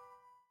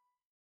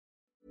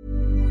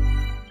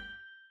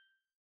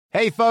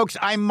 Hey folks,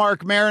 I'm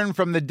Mark Maron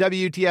from the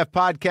WTF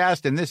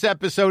Podcast, and this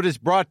episode is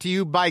brought to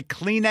you by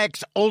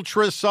Kleenex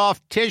Ultra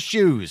Soft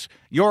Tissues,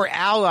 your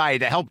ally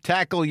to help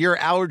tackle your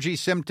allergy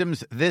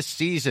symptoms this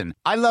season.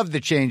 I love the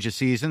change of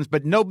seasons,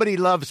 but nobody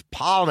loves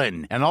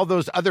pollen and all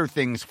those other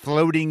things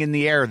floating in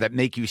the air that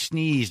make you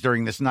sneeze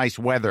during this nice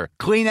weather.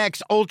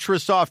 Kleenex Ultra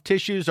Soft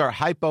Tissues are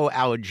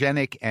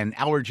hypoallergenic and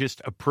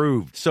allergist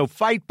approved, so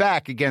fight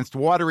back against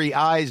watery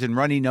eyes and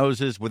runny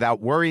noses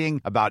without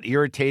worrying about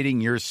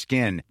irritating your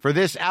skin. For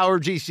this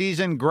allergy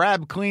season,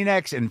 grab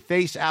Kleenex and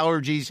face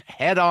allergies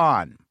head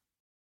on.